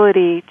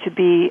ability to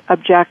be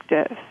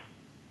objective.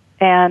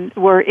 And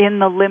we're in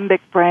the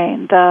limbic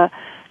brain, the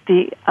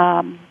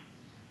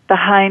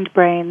hind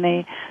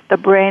brain, the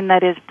brain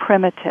that is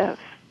primitive,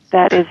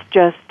 that is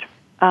just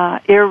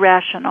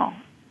irrational.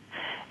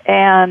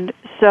 And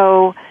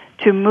so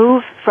to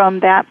move from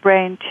that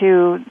brain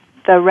to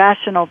the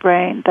rational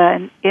brain,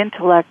 the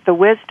intellect, the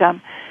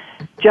wisdom,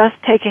 just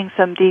taking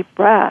some deep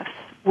breaths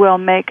will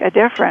make a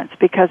difference,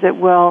 because it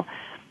will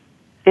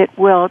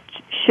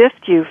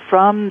shift you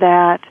from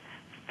that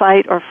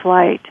fight or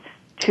flight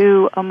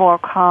to a more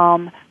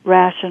calm,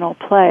 rational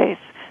place.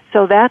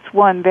 So that's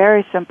one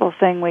very simple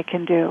thing we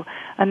can do.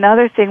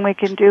 Another thing we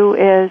can do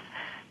is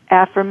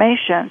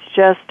affirmations.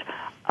 Just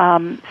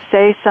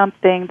say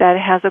something that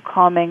has a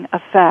calming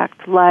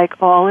effect, like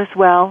all is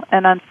well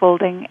and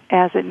unfolding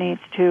as it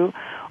needs to,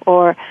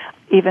 or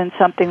even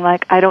something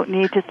like, I don't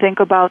need to think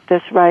about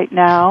this right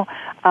now.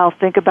 I'll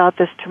think about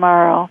this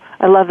tomorrow.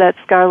 I love that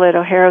Scarlett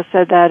O'Hara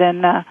said that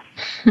in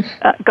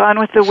Gone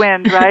with the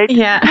Wind, right?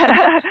 Yeah.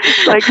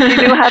 Like she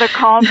knew how to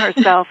calm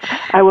herself.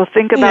 I will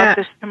think about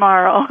this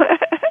tomorrow.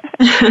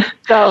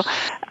 So,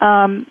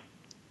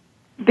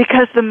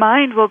 because the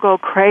mind will go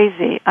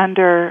crazy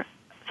under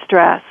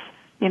stress.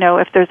 You know,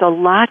 if there's a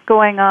lot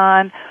going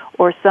on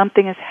or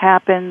something has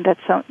happened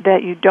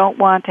that you don't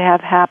want to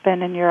have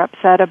happen and you're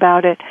upset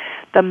about it,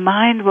 the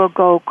mind will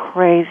go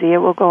crazy. It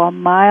will go a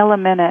mile a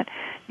minute.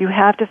 You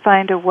have to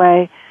find a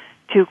way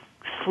to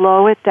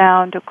slow it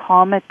down, to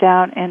calm it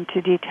down, and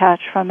to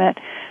detach from it.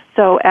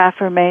 So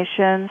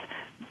affirmations,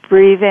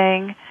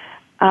 breathing,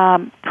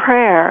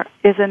 prayer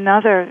is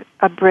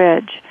a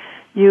bridge.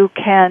 You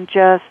can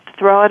just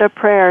throw out a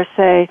prayer,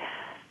 say,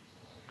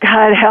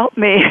 God, help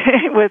me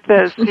with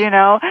this, you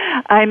know.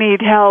 I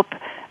need help.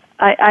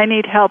 I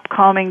need help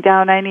calming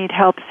down. I need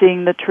help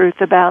seeing the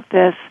truth about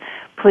this.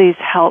 Please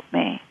help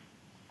me.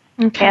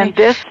 Okay. And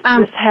this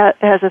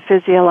has a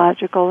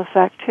physiological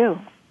effect, too.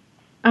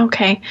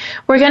 Okay.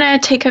 We're going to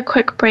take a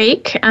quick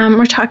break.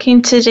 We're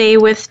talking today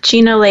with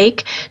Gina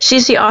Lake.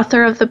 She's the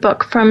author of the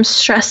book From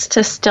Stress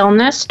to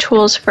Stillness,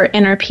 Tools for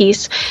Inner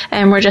Peace.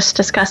 And we're just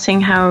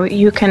discussing how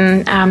you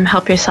can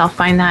help yourself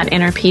find that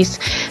inner peace.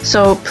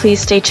 So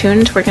please stay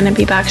tuned. We're going to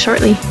be back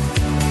shortly.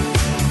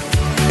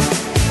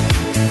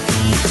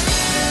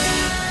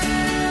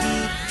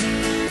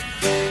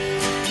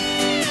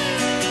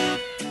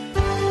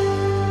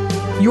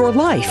 Your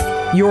life,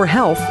 your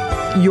health,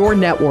 your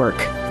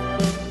network.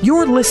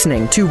 You're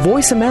listening to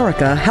Voice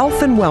America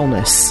Health and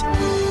Wellness.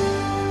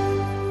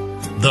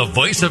 The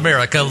Voice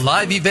America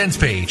Live Events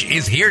page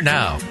is here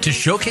now to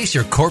showcase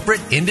your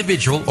corporate,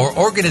 individual, or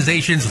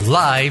organization's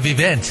live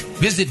event.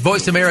 Visit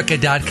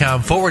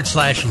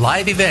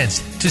voiceamerica.com/live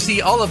events to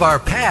see all of our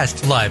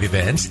past live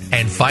events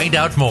and find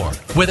out more.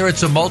 Whether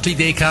it's a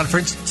multi-day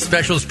conference,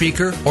 special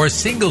speaker, or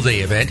single-day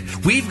event,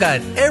 we've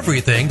got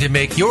everything to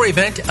make your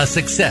event a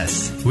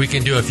success. We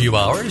can do a few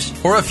hours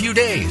or a few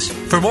days.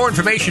 For more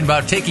information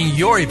about taking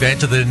your event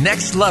to the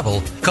next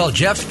level, call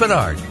Jeff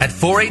Spinard at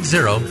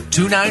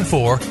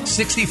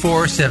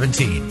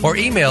 480-294-6417 or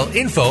email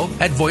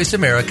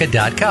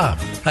info@voiceamerica.com.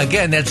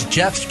 Again, that's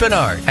Jeff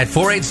Spinard at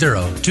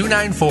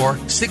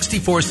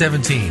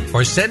 480-294-6417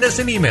 or send us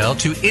an email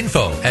to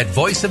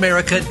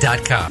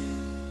info@voiceamerica.com.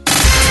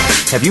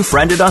 Have you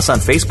friended us on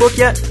Facebook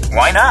yet?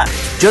 Why not?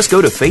 Just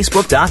go to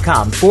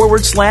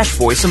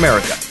facebook.com/Voice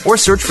America or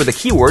search for the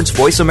keywords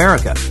Voice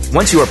America.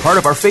 Once you are part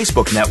of our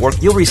Facebook network,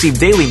 you'll receive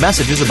daily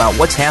messages about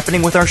what's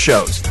happening with our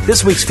shows,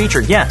 this week's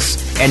featured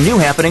guests, and new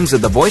happenings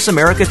of the Voice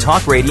America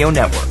Talk Radio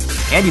Network.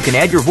 And you can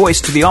add your voice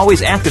to the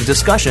always active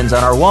discussions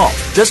on our wall.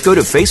 Just go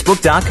to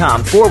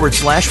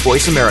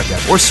facebook.com/Voice America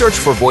or search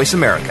for Voice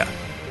America.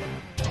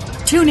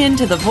 Tune in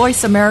to the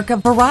Voice America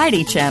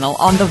Variety channel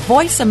on the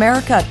Voice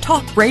America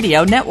Talk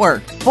Radio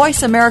Network.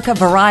 Voice America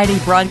Variety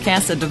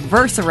broadcasts a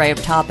diverse array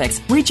of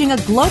topics, reaching a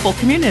global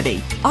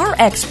community. Our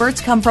experts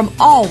come from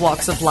all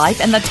walks of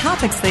life, and the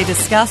topics they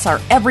discuss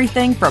are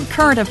everything from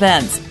current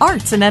events,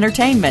 arts and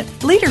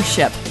entertainment,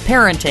 leadership,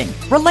 parenting,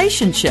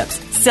 relationships,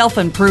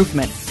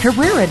 self-improvement,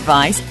 career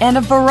advice, and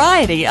a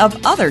variety of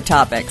other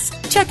topics.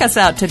 Check us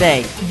out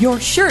today. You're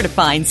sure to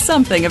find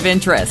something of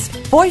interest.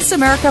 Voice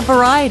America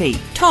Variety.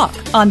 Talk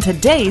on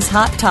today's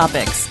hot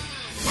topics.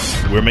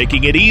 We're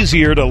making it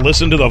easier to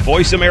listen to the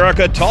Voice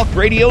America Talk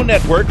Radio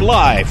Network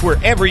live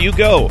wherever you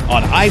go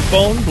on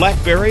iPhone,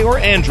 BlackBerry, or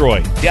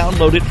Android.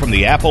 Download it from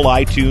the Apple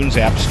iTunes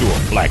App Store,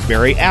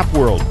 BlackBerry App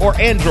World, or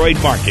Android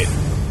Market.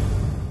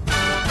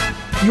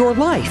 Your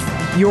life,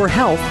 your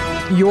health,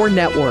 your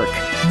network.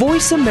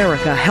 Voice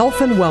America Health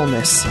and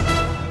Wellness.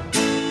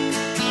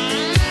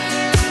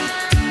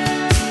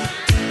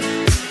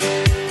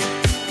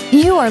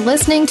 You are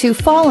listening to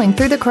Falling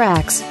Through the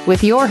Cracks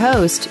with your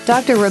host,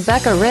 Dr.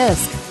 Rebecca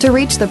Risk. To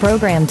reach the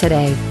program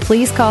today,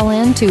 please call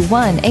in to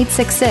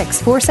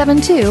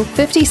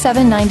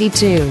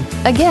 1-866-472-5792.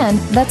 Again,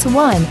 that's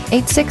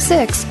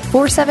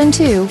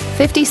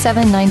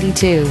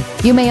 1-866-472-5792.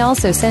 You may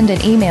also send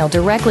an email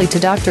directly to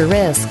Dr.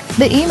 Risk.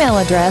 The email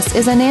address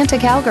is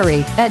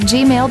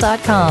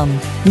anantacalgary@gmail.com.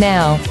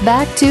 Now,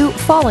 back to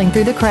Falling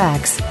Through the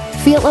Cracks.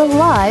 Feel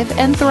alive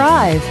and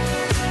thrive.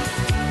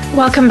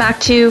 Welcome back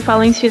to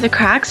Falling Through the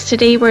Cracks.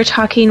 Today we're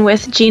talking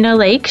with Gina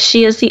Lake.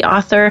 She is the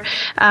author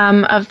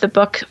of the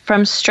book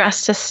From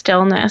Stress to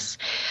Stillness.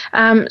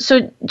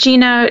 So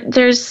Gina,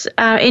 there's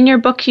in your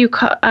book you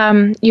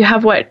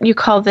have what you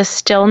call the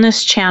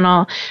Stillness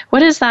channel.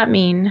 What does that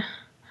mean?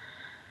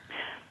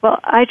 Well,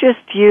 I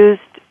just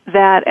used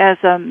that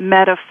as a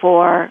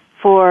metaphor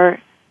for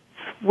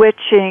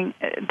switching.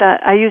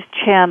 I used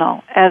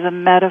channel as a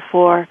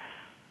metaphor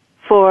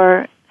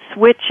for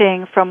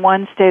switching from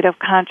one state of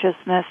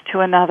consciousness to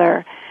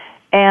another.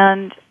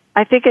 And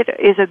I think it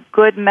is a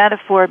good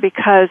metaphor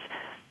because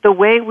the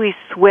way we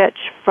switch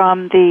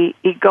from the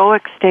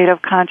egoic state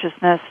of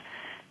consciousness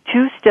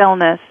to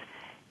stillness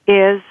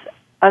is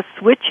a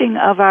switching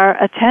of our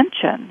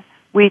attention.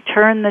 We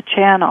turn the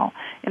channel.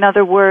 In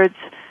other words,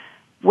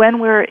 when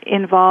we're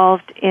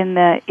involved in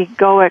the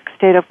egoic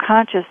state of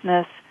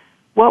consciousness,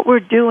 what we're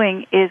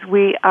doing is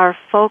we are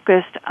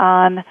focused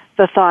on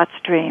the thought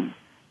stream.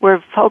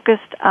 We're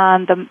focused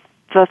on the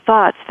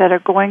thoughts that are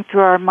going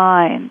through our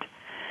mind,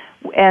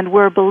 and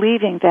we're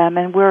believing them,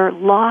 and we're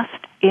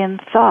lost in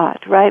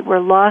thought, right?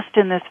 We're lost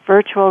in this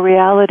virtual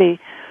reality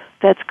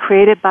that's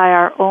created by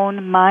our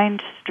own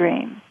mind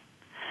stream.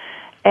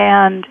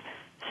 And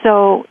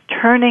so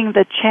turning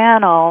the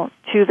channel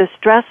to the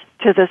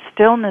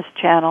stillness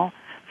channel,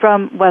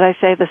 from what I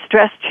say the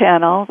stress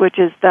channel, which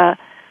is the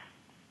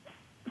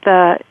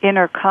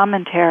inner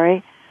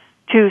commentary,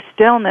 to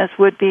stillness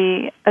would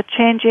be a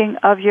changing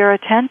of your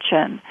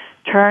attention.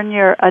 Turn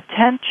your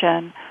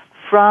attention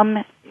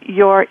from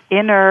your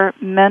inner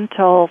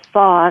mental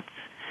thoughts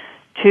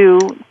to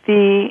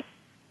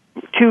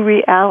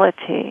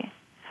reality.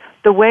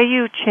 The way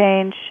you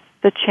change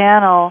the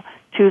channel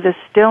to the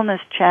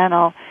stillness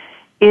channel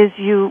is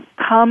you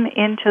come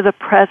into the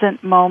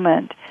present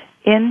moment,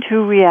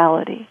 into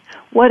reality.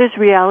 What is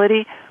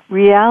reality?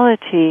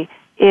 Reality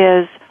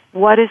is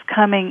what is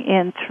coming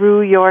in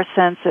through your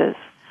senses.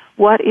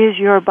 What is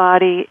your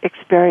body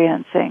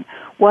experiencing?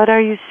 What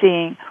are you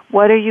seeing?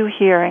 What are you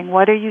hearing?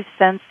 What are you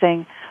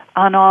sensing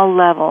on all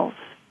levels?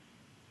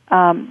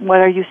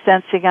 What are you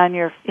sensing in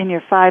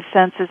your five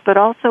senses? But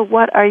also,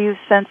 what are you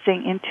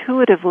sensing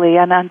intuitively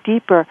and on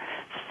deeper,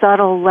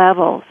 subtle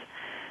levels?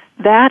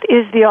 That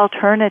is the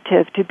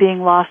alternative to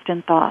being lost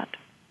in thought.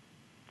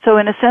 So,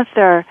 in a sense,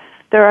 there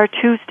are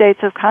two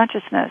states of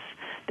consciousness.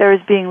 There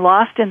is being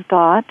lost in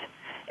thought,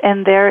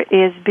 and there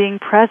is being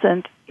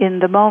present in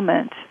the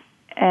moment.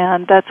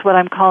 And that's what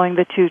I'm calling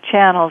the two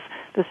channels,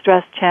 the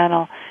stress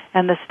channel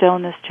and the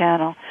stillness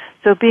channel.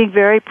 So being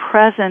very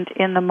present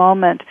in the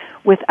moment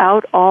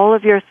without all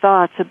of your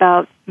thoughts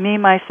about me,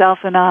 myself,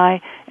 and I,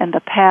 and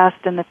the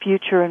past and the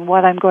future and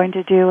what I'm going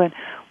to do and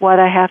what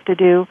I have to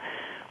do.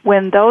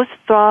 When those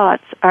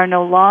thoughts are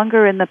no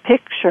longer in the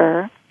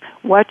picture,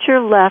 what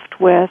you're left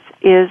with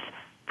is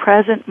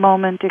present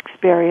moment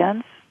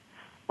experience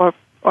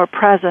or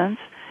presence,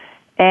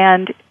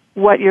 and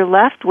what you're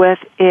left with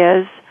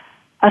is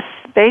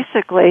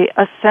basically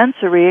a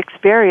sensory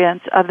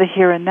experience of the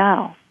here and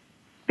now,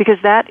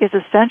 because that is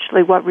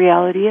essentially what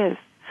reality is.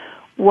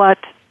 What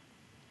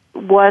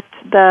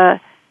the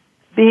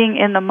being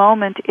in the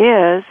moment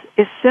is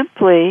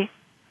simply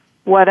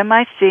what am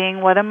I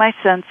seeing, what am I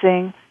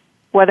sensing,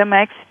 What am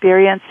I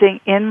experiencing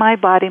in my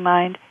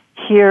body-mind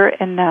here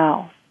and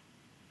now?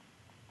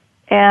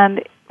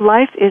 And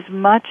life is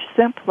much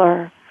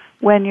simpler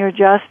when you're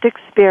just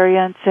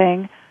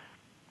experiencing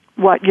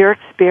what you're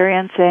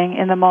experiencing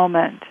in the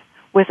moment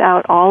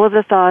without all of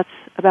the thoughts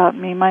about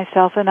me,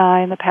 myself, and I,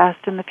 and the past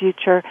and the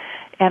future,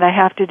 and I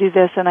have to do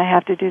this and I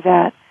have to do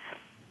that.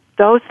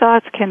 Those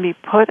thoughts can be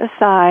put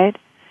aside,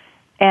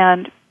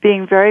 and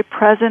being very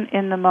present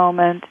in the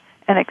moment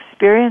and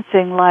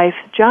experiencing life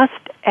just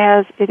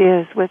as it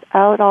is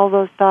without all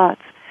those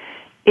thoughts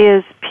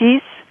is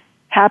peace,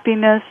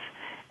 happiness,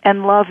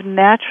 and love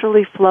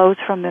naturally flows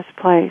from this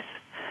place.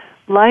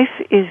 Life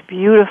is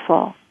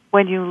beautiful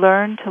when you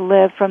learn to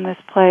live from this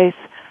place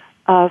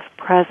of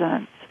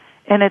presence.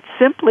 And it's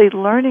simply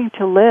learning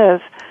to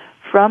live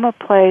from a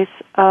place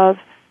of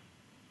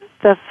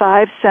the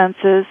five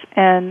senses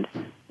and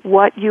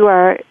what you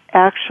are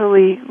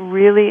actually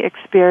really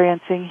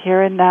experiencing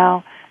here and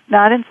now,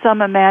 not in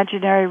some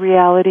imaginary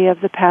reality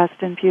of the past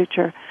and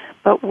future,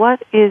 but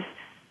what is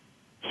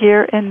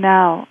here and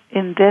now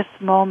in this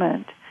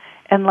moment.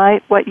 And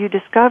what you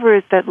discover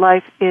is that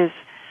life is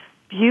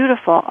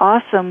beautiful,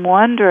 awesome,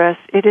 wondrous.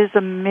 It is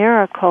a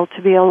miracle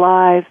to be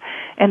alive,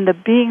 and the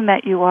being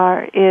that you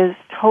are is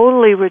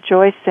totally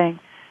rejoicing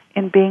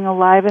in being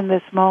alive in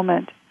this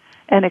moment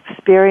and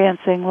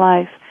experiencing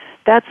life.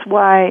 That's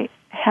why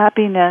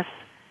happiness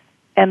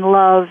and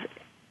love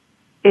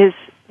is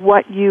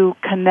what you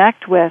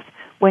connect with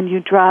when you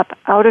drop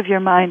out of your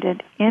mind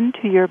and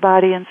into your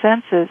body and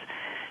senses.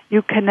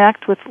 You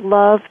connect with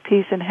love,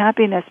 peace, and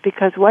happiness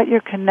because what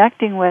you're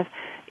connecting with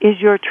is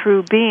your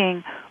true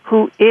being,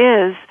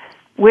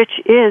 which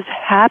is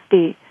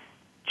happy,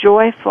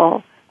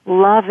 joyful,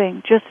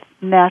 loving, just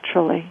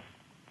naturally.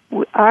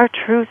 Our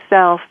true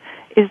self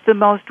is the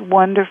most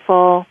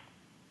wonderful,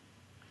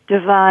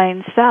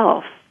 divine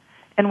self.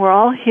 And we're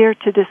all here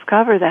to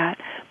discover that.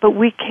 But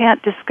we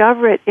can't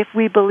discover it if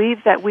we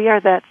believe that we are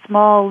that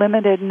small,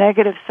 limited,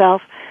 negative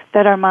self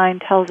that our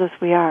mind tells us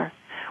we are.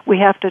 We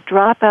have to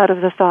drop out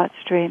of the thought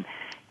stream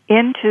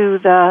into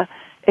the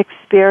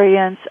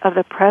experience of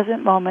the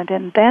present moment,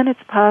 and then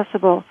it's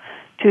possible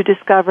to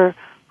discover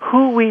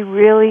who we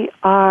really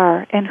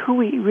are. And who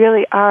we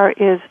really are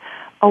is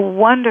a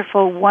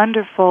wonderful,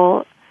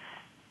 wonderful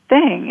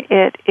thing.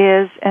 It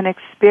is an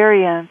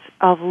experience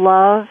of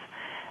love,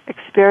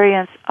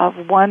 experience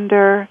of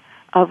wonder,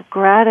 of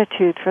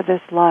gratitude for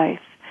this life.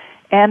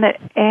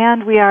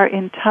 And we are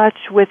in touch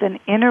with an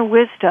inner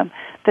wisdom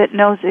that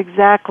knows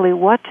exactly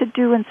what to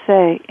do and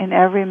say in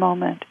every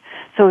moment.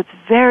 So it's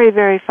very,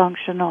 very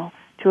functional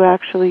to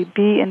actually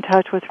be in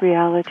touch with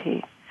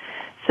reality.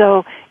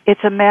 So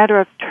it's a matter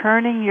of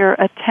turning your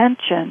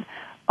attention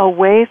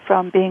away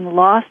from being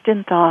lost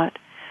in thought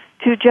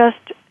to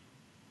just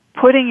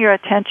putting your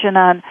attention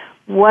on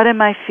what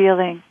am I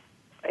feeling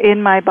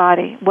in my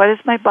body? What is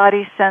my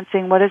body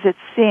sensing? What is it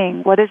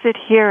seeing? What is it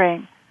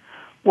hearing?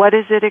 What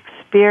is it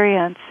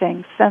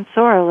experiencing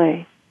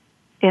sensorially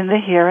in the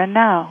here and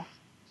now?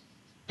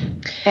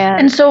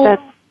 And so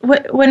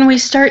when we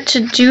start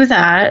to do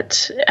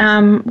that,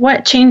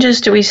 what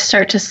changes do we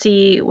start to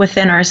see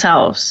within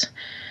ourselves?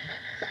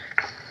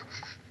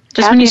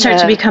 Just when you start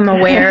to become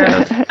aware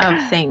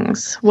of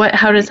things,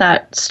 how does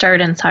that start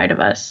inside of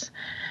us?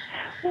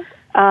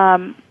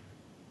 Well,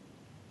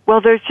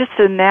 there's just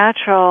a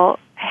natural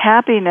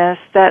happiness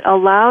that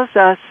allows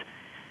us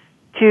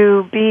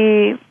to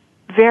be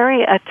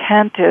very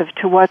attentive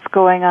to what's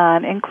going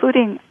on,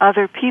 including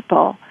other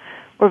people.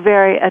 We're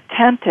very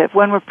attentive.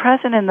 When we're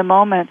present in the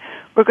moment,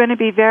 we're going to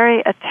be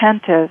very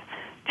attentive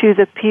to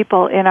the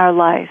people in our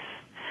life.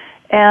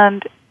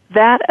 And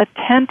that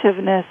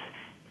attentiveness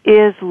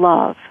is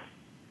love.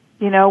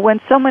 You know, when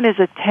someone is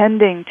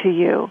attending to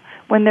you,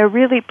 when they're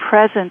really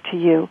present to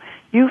you,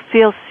 you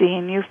feel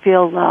seen, you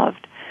feel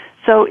loved.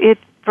 So it,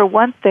 for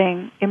one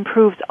thing,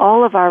 improves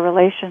all of our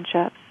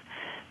relationships.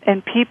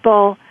 And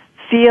people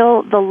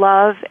feel the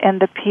love and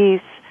the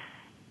peace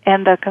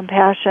and the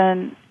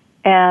compassion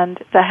and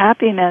the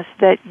happiness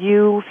that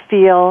you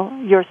feel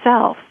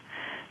yourself.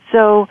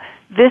 So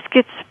this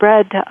gets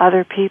spread to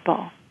other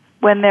people.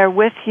 When they're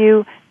with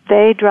you,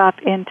 they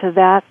drop into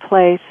that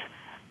place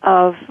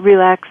of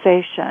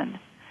relaxation.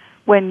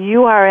 When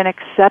you are an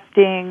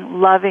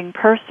accepting, loving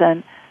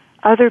person,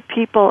 other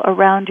people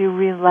around you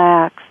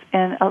relax,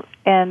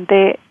 and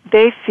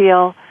they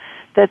feel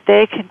that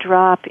they can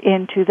drop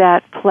into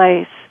that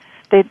place.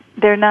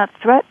 They're not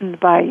threatened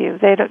by you.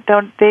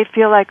 They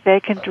feel like they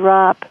can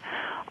drop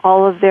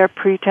all of their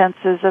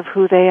pretenses of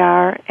who they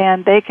are,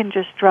 and they can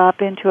just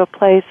drop into a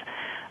place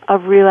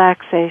of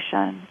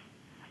relaxation,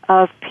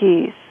 of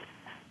peace,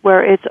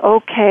 where it's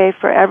okay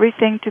for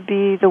everything to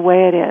be the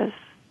way it is.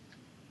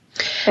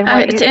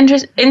 It's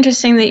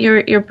interesting that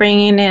you're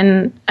bringing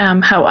in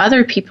how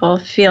other people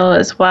feel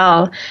as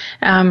well.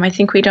 I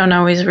think we don't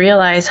always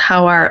realize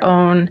how our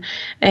own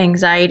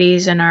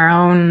anxieties and our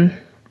own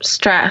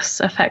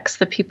stress affects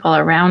the people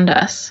around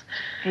us.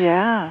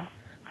 Yeah,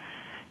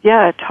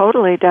 it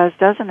totally does,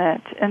 doesn't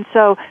it? And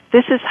so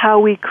this is how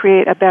we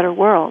create a better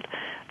world.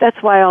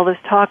 That's why all this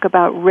talk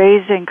about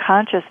raising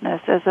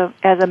consciousness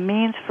as a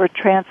means for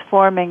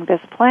transforming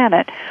this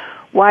planet.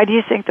 Why do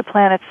you think the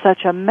planet's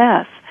such a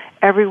mess?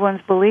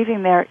 Everyone's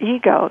believing their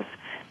egos.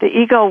 The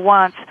ego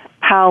wants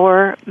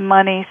power,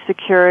 money,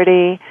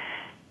 security,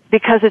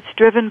 because it's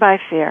driven by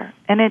fear,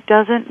 and it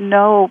doesn't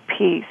know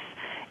peace.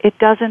 It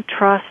doesn't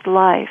trust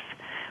life.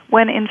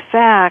 When in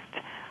fact,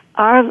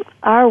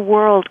 our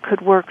world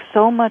could work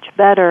so much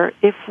better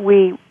if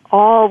we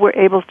all were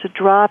able to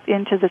drop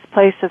into this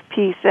place of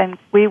peace, and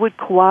we would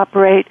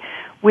cooperate,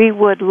 we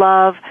would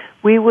love,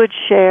 we would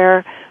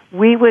share,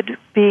 we would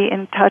be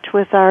in touch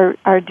with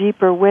our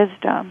deeper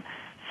wisdom.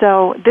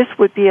 So this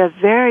would be a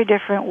very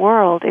different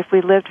world if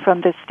we lived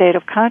from this state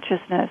of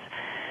consciousness.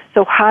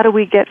 So how do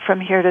we get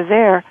from here to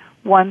there?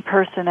 One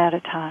person at a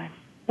time.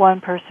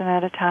 One person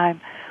at a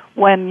time.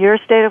 When your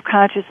state of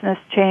consciousness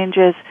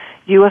changes,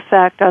 you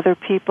affect other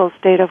people's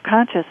state of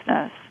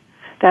consciousness.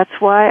 That's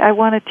why I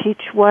want to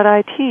teach what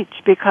I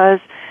teach, because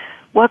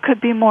what could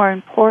be more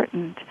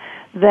important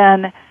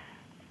than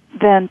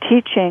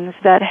teachings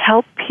that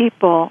help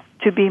people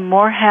to be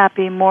more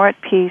happy, more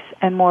at peace,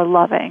 and more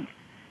loving,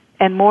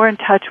 and more in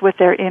touch with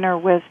their inner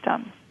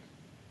wisdom.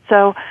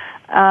 So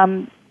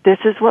this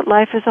is what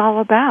life is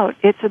all about.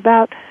 It's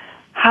about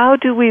how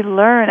do we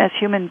learn as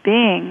human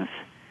beings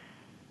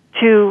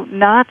to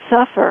not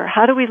suffer?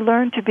 How do we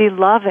learn to be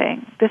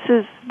loving? This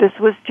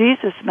was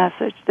Jesus'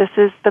 message. This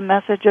is the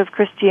message of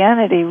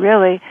Christianity,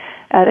 really,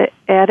 at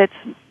its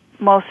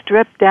most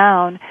stripped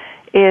down,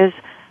 is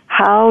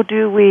how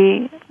do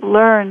we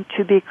learn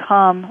to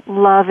become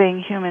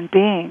loving human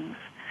beings?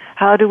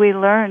 How do we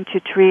learn to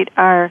treat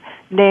our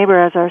neighbor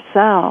as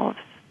ourselves,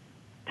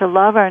 to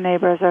love our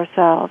neighbor as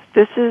ourselves?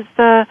 This is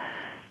the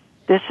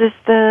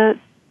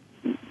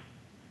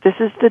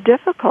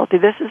difficulty.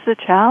 This is the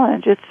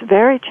challenge. It's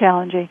very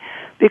challenging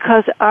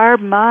because our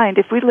mind,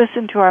 if we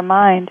listen to our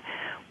mind,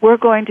 we're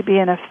going to be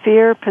in a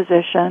fear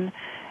position,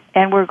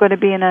 and we're going to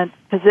be in a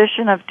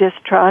position of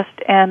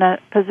distrust and a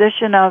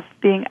position of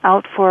being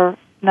out for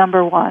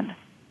number one,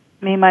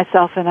 me,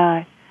 myself, and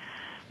I.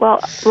 Well,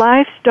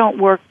 lives don't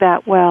work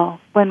that well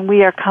when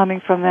we are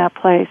coming from that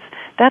place.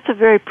 That's a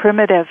very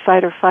primitive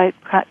fight or flight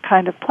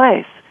kind of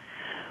place.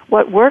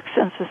 What works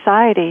in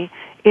society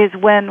is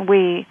when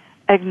we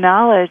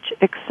acknowledge,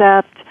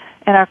 accept,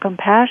 and are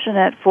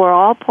compassionate for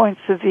all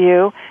points of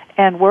view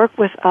and work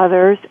with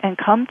others and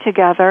come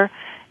together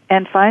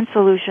and find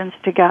solutions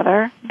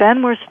together,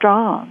 then we're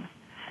strong.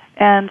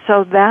 And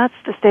so that's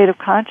the state of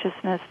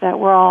consciousness that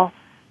we're all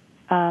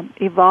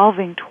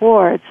evolving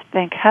towards,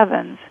 thank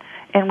heavens.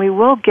 And we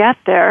will get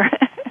there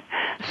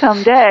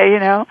someday,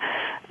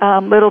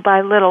 little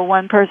by little,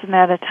 one person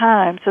at a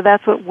time. So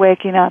that's what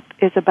waking up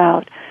is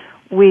about.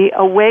 We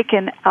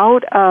awaken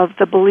out of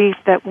the belief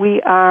that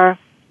we are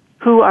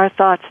who our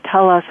thoughts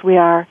tell us we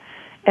are,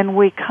 and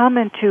we come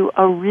into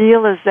a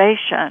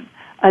realization,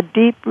 a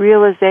deep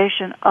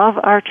realization of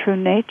our true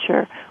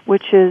nature,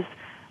 which is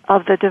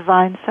of the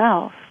divine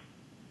self.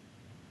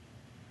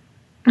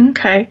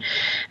 Okay.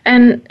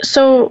 And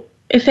so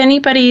if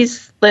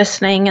anybody's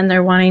listening and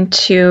they're wanting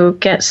to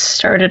get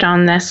started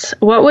on this,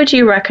 what would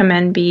you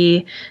recommend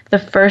be the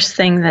first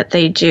thing that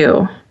they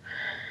do?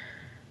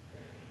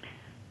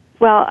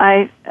 Well,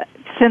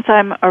 since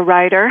I'm a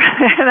writer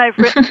and I've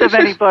written so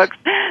many books,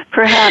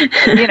 perhaps,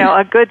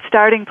 a good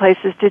starting place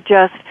is to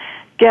just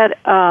get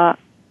a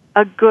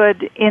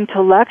good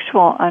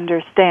intellectual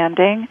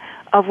understanding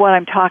of what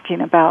I'm talking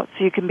about,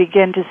 so you can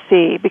begin to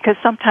see, because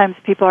sometimes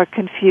people are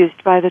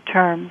confused by the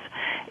terms,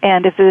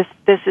 and if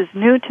this is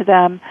new to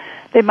them,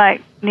 they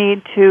might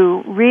need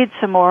to read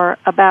some more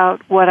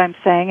about what I'm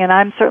saying, and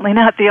I'm certainly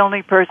not the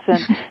only person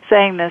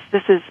saying this.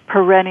 This is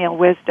perennial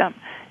wisdom.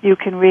 You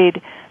can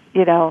read,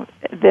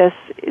 this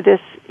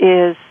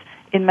is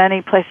in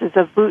many places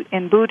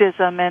in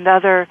Buddhism and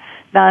other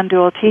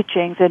non-dual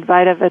teachings,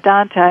 Advaita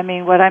Vedanta. I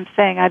mean, what I'm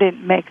saying, I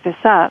didn't make this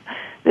up.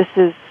 This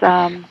is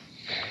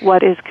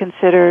what is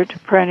considered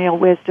perennial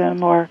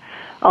wisdom or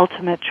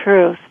ultimate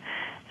truth.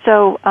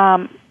 So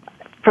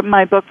from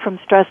my book, From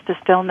Stress to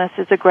Stillness,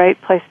 is a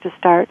great place to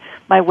start.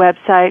 My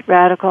website,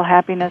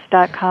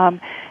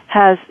 radicalhappiness.com,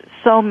 has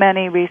so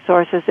many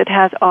resources. It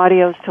has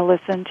audios to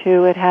listen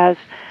to. It has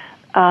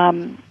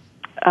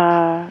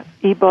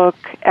ebook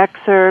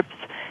excerpts.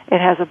 It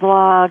has a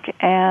blog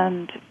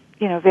and,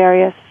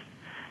 various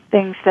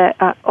things that,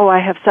 I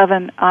have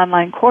 7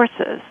 online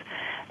courses.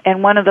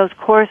 And one of those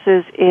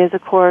courses is a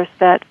course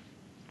that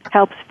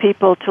helps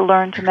people to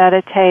learn to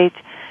meditate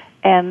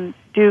and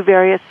do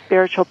various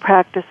spiritual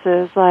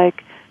practices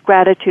like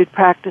gratitude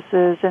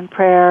practices and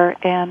prayer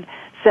and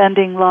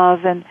sending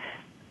love and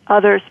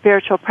other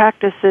spiritual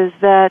practices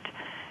that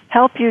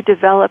help you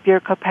develop your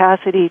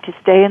capacity to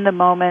stay in the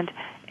moment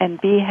and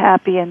be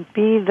happy and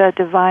be the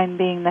divine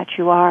being that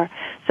you are.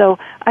 So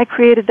I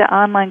created the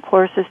online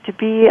courses to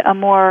be a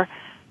more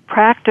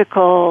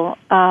practical,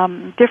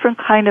 different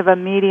kind of a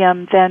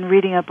medium than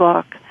reading a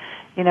book.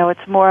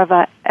 It's more of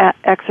a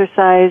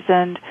exercise,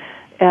 and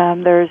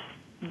there's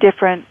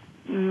different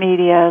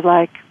media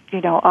like,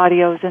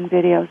 audios and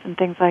videos and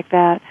things like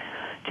that.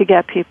 to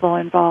get people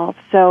involved.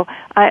 So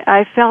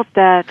I felt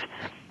that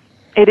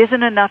it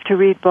isn't enough to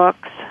read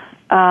books,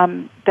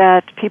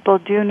 that people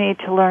do need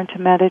to learn to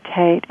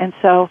meditate. And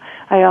so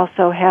I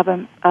also have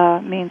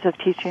a means of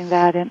teaching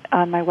that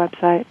on my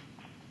website.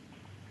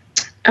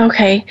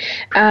 Okay.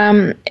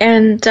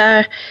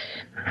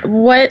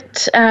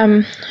 What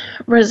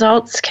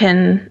results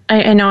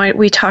I know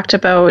we talked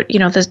about,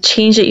 the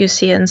change that you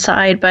see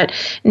inside, but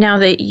now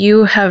that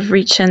you have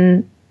reached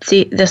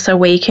this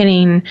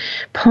awakening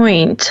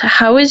point,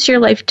 how is your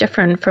life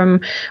different from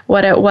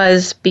what it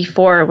was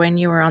before when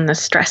you were on the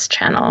stress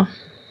channel?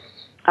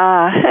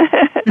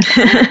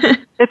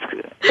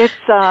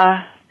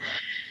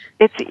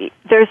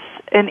 There's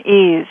an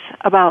ease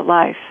about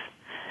life.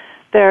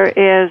 There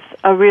is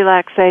a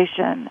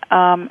relaxation.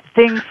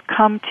 Things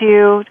come to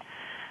you.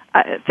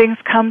 Things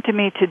come to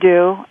me to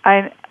do.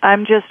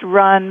 I'm just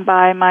run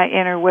by my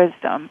inner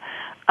wisdom.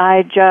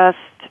 I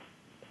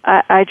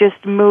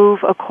just move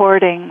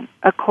according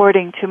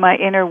to my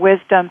inner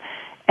wisdom,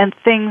 and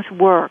things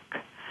work.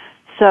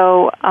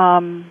 So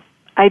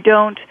I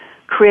don't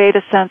create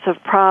a sense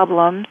of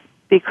problems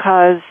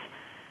because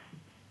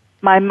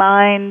the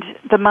mind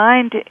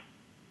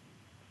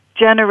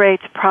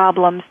generates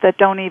problems that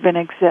don't even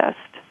exist.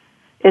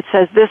 It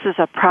says, this is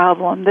a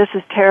problem, this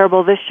is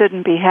terrible, this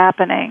shouldn't be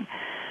happening.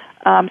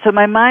 So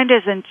my mind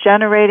isn't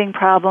generating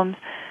problems,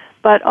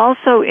 but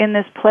also in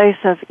this place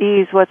of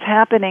ease, what's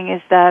happening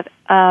is that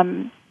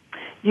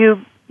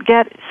you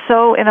get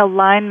so in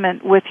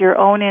alignment with your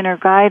own inner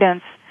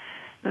guidance,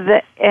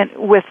 and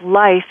with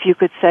life, you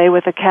could say,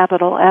 with a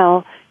capital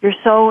L, you're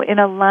so in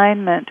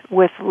alignment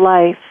with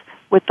life,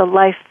 with the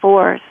life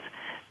force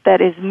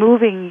that is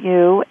moving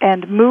you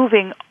and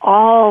moving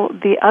all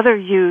the other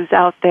yous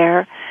out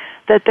there,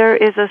 that there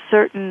is a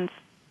certain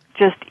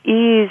just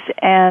ease,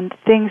 and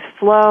things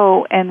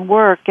flow and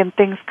work and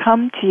things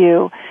come to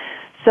you.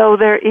 So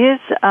there is,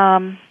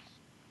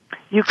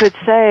 you could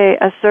say,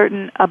 a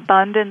certain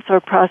abundance or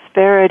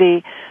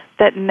prosperity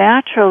that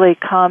naturally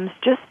comes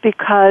just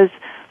because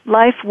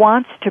life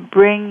wants to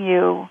bring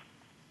you,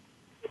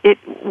 it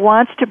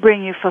wants to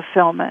bring you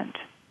fulfillment.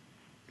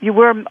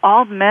 We're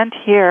all meant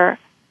here,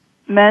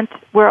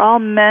 we're all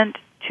meant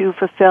to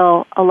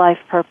fulfill a life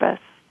purpose.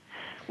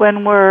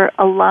 When we're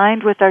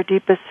aligned with our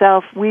deepest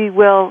self, we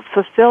will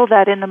fulfill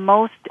that in the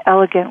most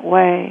elegant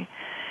way.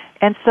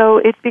 And so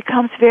it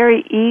becomes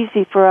very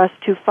easy for us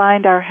to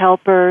find our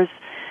helpers,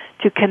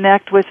 to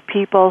connect with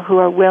people who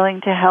are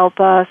willing to help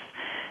us,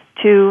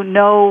 to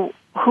know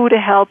who to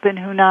help and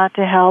who not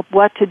to help,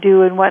 what to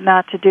do and what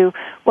not to do,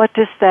 what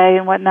to say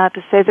and what not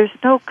to say. There's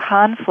no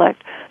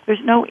conflict. There's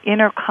no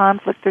inner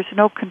conflict. There's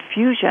no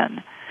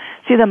confusion.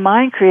 See, the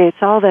mind creates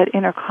all that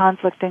inner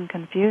conflict and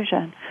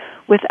confusion.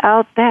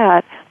 Without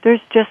that,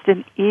 there's just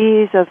an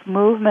ease of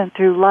movement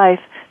through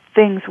life.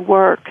 Things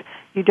work.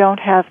 You don't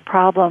have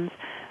problems.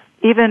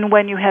 Even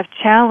when you have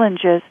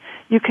challenges,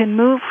 you can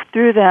move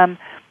through them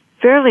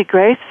fairly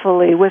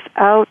gracefully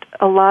without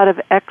a lot of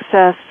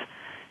excess,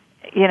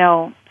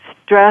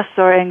 stress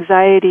or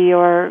anxiety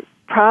or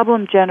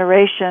problem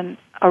generation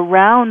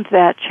around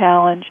that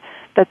challenge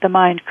that the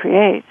mind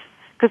creates.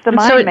 Because the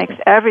mind makes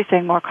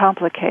everything more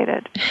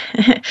complicated.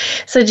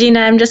 So,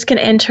 Gina, I'm just going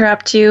to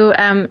interrupt you.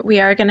 We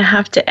are going to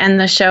have to end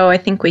the show. I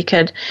think we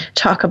could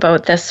talk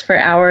about this for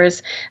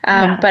hours.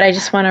 But I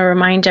just want to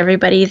remind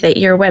everybody that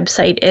your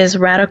website is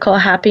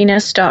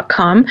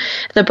radicalhappiness.com.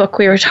 The book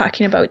we were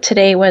talking about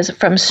today was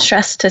From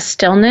Stress to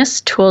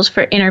Stillness, Tools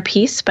for Inner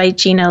Peace by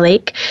Gina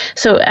Lake.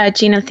 So,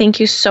 Gina, thank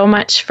you so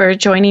much for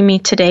joining me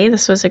today.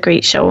 This was a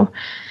great show.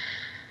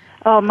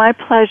 Oh, my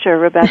pleasure,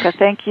 Rebecca.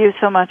 Thank you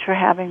so much for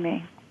having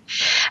me.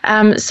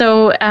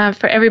 So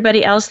for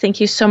everybody else, thank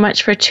you so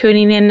much for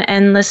tuning in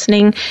and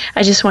listening.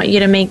 I just want you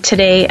to make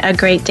today a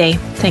great day.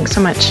 Thanks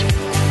so much.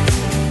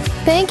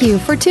 Thank you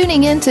for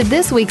tuning in to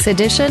this week's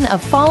edition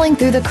of Falling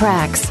Through the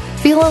Cracks.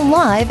 Feel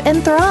alive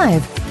and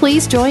thrive.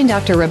 Please join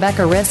Dr.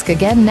 Rebecca Risk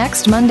again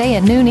next Monday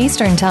at noon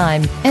Eastern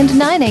Time and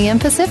 9 a.m.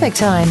 Pacific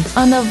Time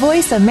on the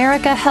Voice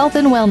America Health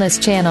and Wellness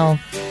channel.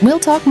 We'll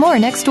talk more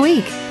next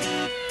week.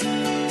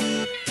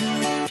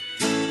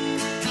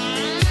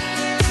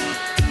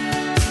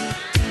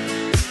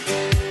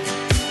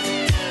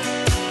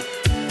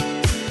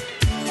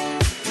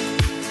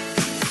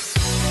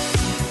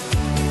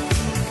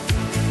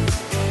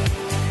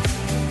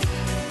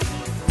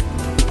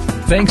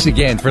 Thanks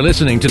again for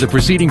listening to the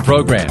preceding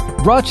program,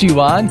 brought to you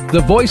on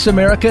the Voice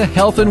America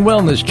Health and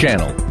Wellness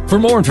channel. For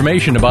more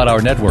information about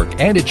our network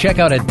and to check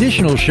out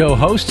additional show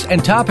hosts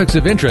and topics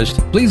of interest,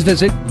 please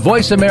visit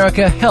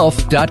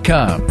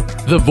voiceamericahealth.com.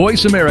 The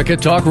Voice America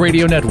Talk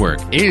Radio Network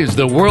is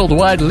the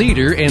worldwide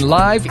leader in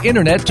live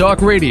Internet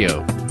talk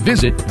radio.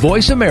 Visit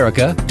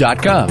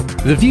voiceamerica.com.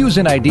 The views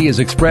and ideas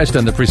expressed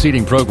on the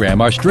preceding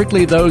program are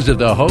strictly those of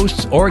the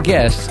hosts or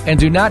guests and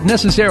do not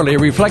necessarily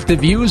reflect the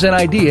views and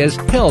ideas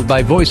held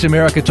by Voice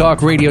America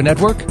Talk Radio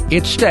Network,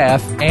 its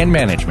staff, and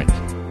management.